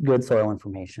 we had good soil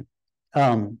information.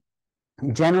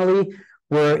 Generally,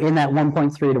 we're in that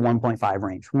 1.3 to 1.5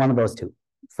 range, one of those two,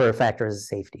 for factors of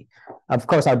safety. Of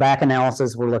course, our back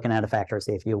analysis, we're looking at a factor of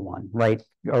safety of 1, right,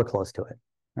 or close to it,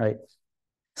 right?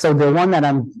 So the one that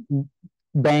I'm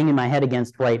banging my head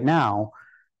against right now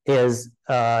is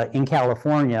in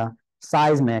California,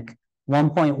 seismic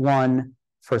 1.1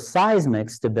 for seismic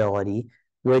stability,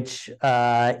 which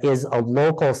is a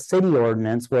local city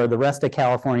ordinance where the rest of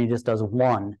California just does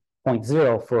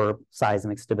 1.0 for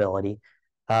seismic stability.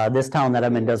 This town that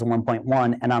I'm in does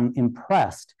 1.1, and I'm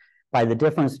impressed by the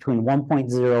difference between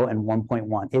 1.0 and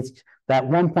 1.1. It's that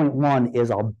 1.1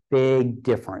 is a big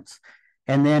difference.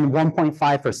 And then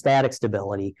 1.5 for static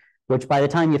stability, which by the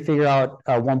time you figure out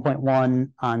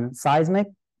 1.1 on seismic,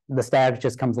 the static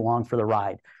just comes along for the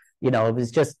ride. It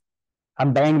was just,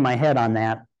 I'm banging my head on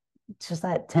that. It's just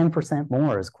that 10%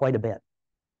 more is quite a bit.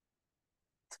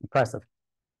 It's impressive.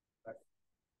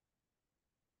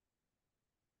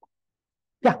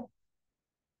 Yeah.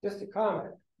 Just a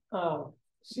comment.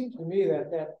 Seems to me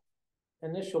that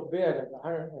initial bid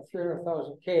of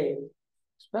 300,000 K,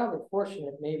 it's probably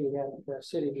fortunate maybe that the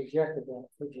city rejected that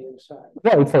for GSI.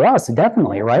 Well, for us,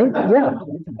 definitely, right? Yeah.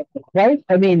 Right?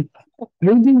 I mean,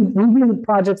 we do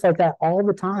projects like that all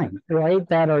the time, right?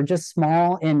 That are just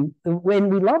small and when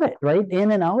we love it, right?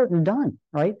 In and out and done,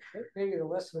 right? Maybe the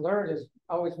lesson learned is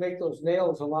always make those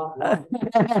nails a lot longer.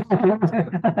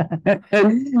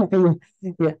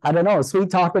 Yeah, I don't know. Sweet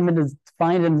talk them into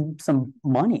finding some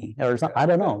money or something. I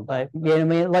don't know. But yeah, I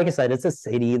mean, like I said, it's a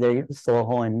city. They're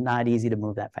slow and not easy to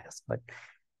move that fast. But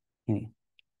anyway.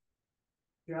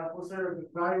 Yeah, was there an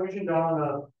evaluation done on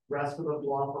the rest of the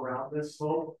bluff around this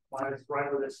slope? Why it's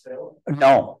right where it's still?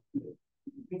 No.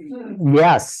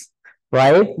 Yes.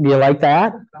 Right? Do you like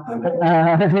that?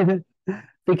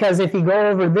 Because if you go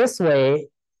over this way,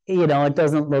 you know, it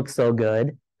doesn't look so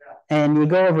good. And you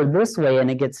go over this way and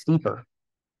it gets steeper.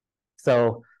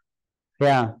 So,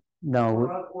 yeah,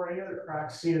 no. Were any other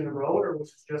cracks seen in the road, or was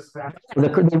it just that? The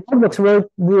road looks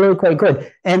really quite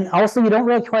good. And also, you don't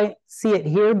really quite see it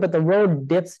here, but the road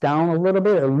dips down a little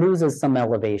bit. It loses some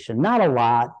elevation. Not a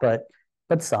lot, but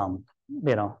some,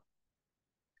 you know.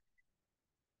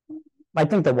 I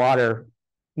think the water,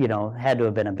 you know, had to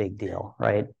have been a big deal,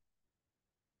 right?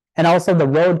 And also the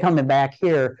road coming back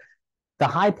here, the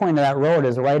high point of that road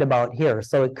is right about here.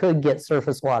 So it could get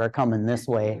surface water coming this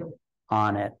way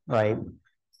on it, right?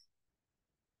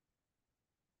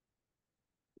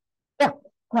 Yeah,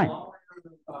 right.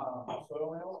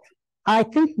 I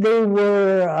think they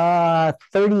were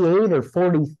 38 or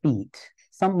 40 feet,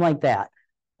 something like that.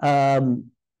 I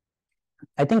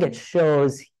think it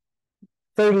shows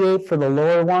 38 for the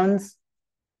lower ones.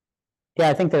 Yeah,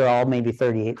 I think they're all maybe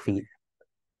 38 feet.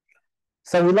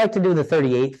 So we like to do the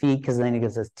 38 feet because then it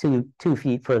gives us two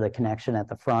feet for the connection at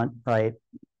the front, right?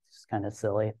 It's kind of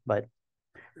silly, but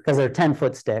because they're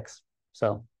 10-foot sticks.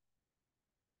 So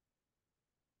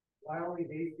why only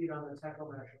 8 feet on the tackle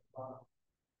mesh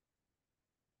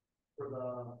for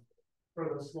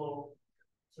the slope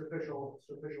superficial?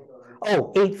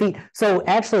 Oh, 8 feet. So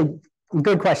actually,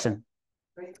 good question.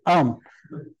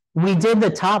 We did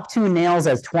the top 2 nails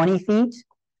as 20 feet,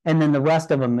 and then the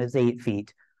rest of them is 8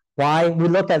 feet. Why? We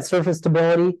looked at surface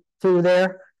stability through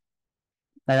there,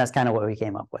 and that's kind of what we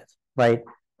came up with, right?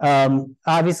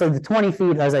 Obviously, the 20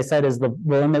 feet, as I said, is the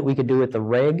limit we could do with the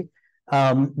rig.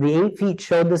 The 8 feet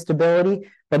showed the stability,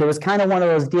 but it was kind of one of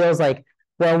those deals like,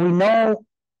 well, we know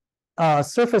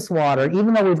surface water,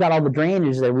 even though we've got all the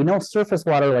drainage there, we know surface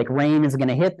water like rain is going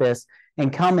to hit this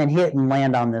and come and hit and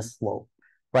land on this slope,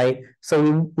 right?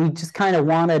 So we just kind of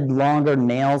wanted longer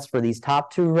nails for these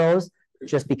top 2 rows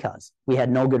just because we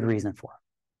had no good reason for it,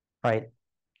 right?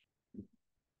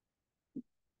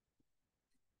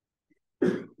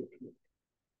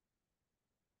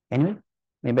 Anyway,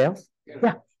 anybody else?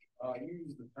 Yeah. You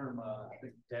used the term, I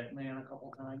think, dead man a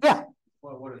couple times. Yeah.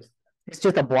 What is that? It's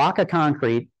just a block of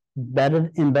concrete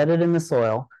embedded in the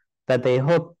soil that they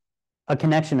hook a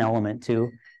connection element to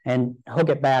and hook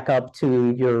it back up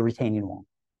to your retaining wall,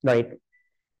 right?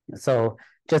 So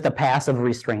just a passive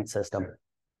restraint system.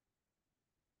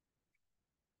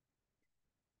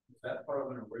 Is that part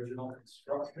of an original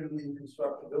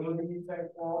constructability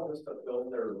type wall just to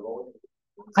build their road?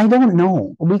 I don't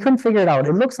know. We couldn't figure it out.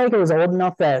 It looks like it was old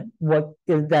enough that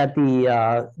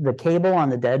the cable on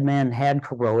the dead man had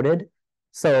corroded.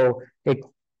 So it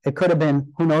could have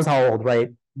been, who knows how old, right?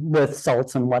 With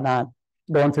salts and whatnot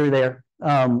going through there.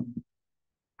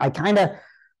 I kind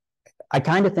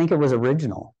of think it was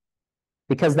original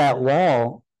because that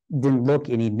wall didn't look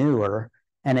any newer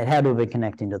and it had to have been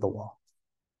connecting to the wall.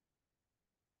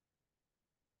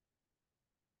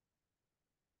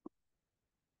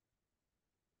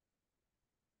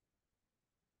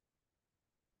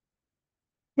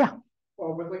 Yeah.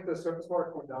 With like the surface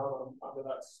water coming down onto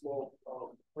that slope,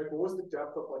 like what was the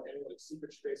depth of like any like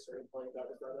seepage space or anything like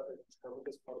that? Is that ever determined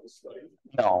as part of the study?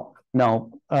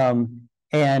 No.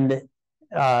 And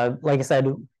like I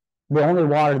said, the only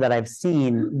water that I've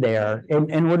seen there,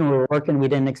 and when we were working, we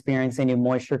didn't experience any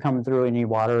moisture coming through, any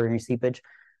water or any seepage.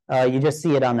 You just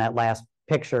see it on that last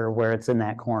picture where it's in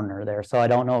that corner there. So I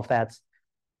don't know if that's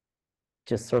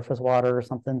just surface water or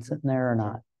something sitting there or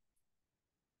not.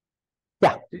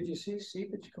 Yeah. Did you see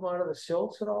seepage come out of the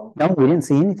silts at all? No, we didn't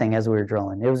see anything as we were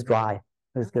drilling. It was dry.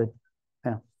 It was good.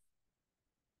 Yeah.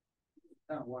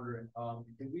 Kind of wondering,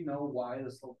 do we know why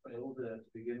the slope failed to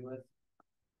begin with?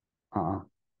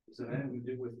 Is it anything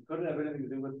to do with? Could it have anything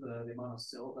to do with the amount of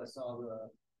silt I saw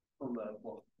from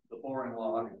the boring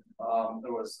log?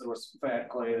 There was some fat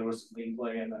clay, there was some lean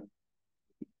clay, and then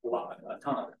a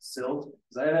ton of silt.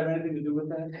 Does that have anything to do with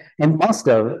that? It must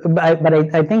have, but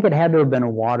I think it had to have been a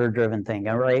water-driven thing,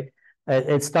 right?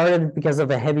 It started because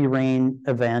of a heavy rain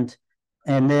event,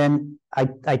 and then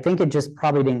I think it just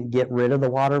probably didn't get rid of the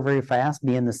water very fast,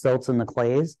 being the silts and the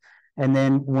clays. And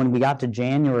then when we got to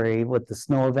January with the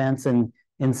snow events in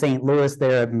St. Louis,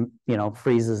 there, you know,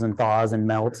 freezes and thaws and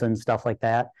melts and stuff like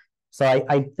that. So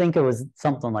I think it was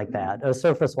something like that, a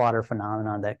surface water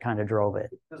phenomenon that kind of drove it.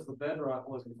 Because the bedrock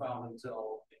wasn't found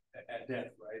until at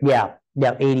depth, right?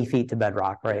 Yeah, 80 feet to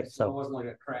bedrock, right? So it wasn't like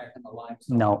a crack in the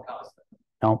limestone. No.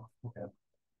 No. Okay.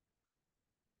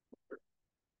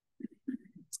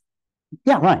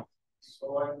 Yeah, right.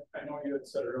 So I know you had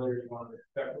said earlier you wanted to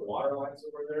protect the water lines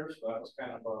over there, so that was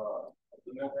kind of a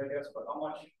limit, I guess, but how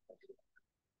much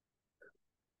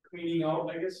cleaning out,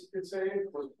 I guess you could say,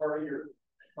 was part of your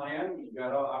plan? You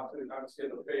got obviously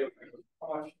the fail.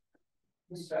 How much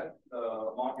set the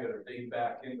amount you had to dig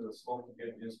back into the slope to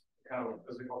get just kind of a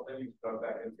physical thing, you got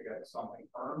back into get something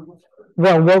firm?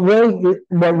 Well,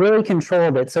 what really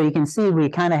controlled it, so you can see we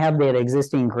kind of have that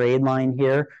existing grade line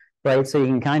here, right? So you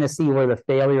can kind of see where the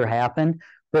failure happened.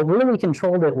 What really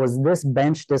controlled it was this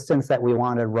bench distance that we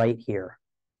wanted right here.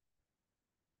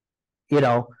 You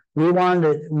know, we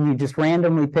just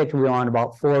randomly picked, we wanted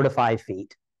about 4 to 5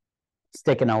 feet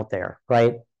sticking out there,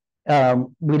 right?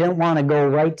 We didn't want to go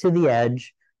right to the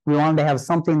edge. We wanted to have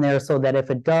something there so that if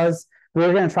it does, we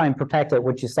were going to try and protect it,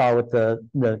 which you saw with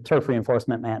the turf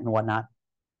reinforcement mat and whatnot.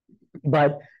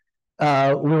 But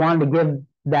we wanted to give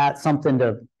that something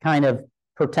to kind of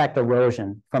protect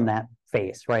erosion from that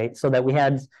face, right? So that we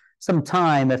had some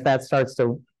time if that starts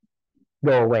to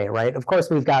go away, right? Of course,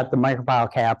 we've got the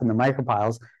micropile cap and the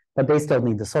micropiles, but they still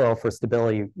need the soil for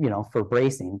stability, you know, for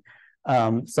bracing.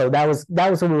 So that was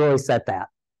when we really set that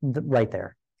right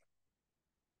there.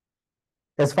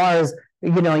 As far as,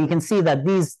 you know, you can see that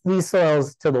these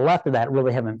soils to the left of that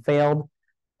really haven't failed.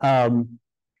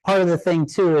 Part of the thing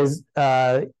too is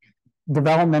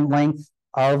development length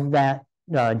of that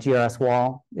GRS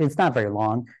wall. It's not very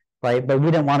long, right? But we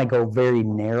didn't want to go very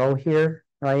narrow here,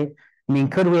 right? I mean,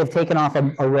 could we have taken off a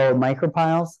row of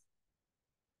micropiles?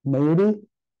 Maybe,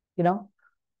 you know,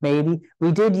 maybe.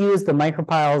 We did use the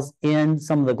micropiles in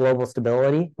some of the global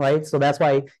stability, right? So that's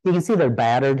why you can see they're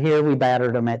battered here. We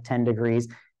battered them at 10 degrees.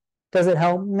 Does it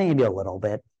help? Maybe a little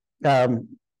bit.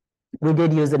 We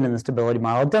did use it in the stability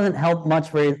model. It doesn't help much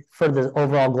for the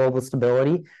overall global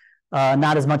stability.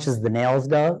 Not as much as the nails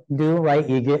do, right?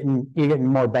 You're getting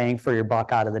more bang for your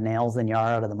buck out of the nails than you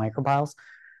are out of the micropiles.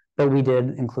 But we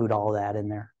did include all that in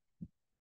there.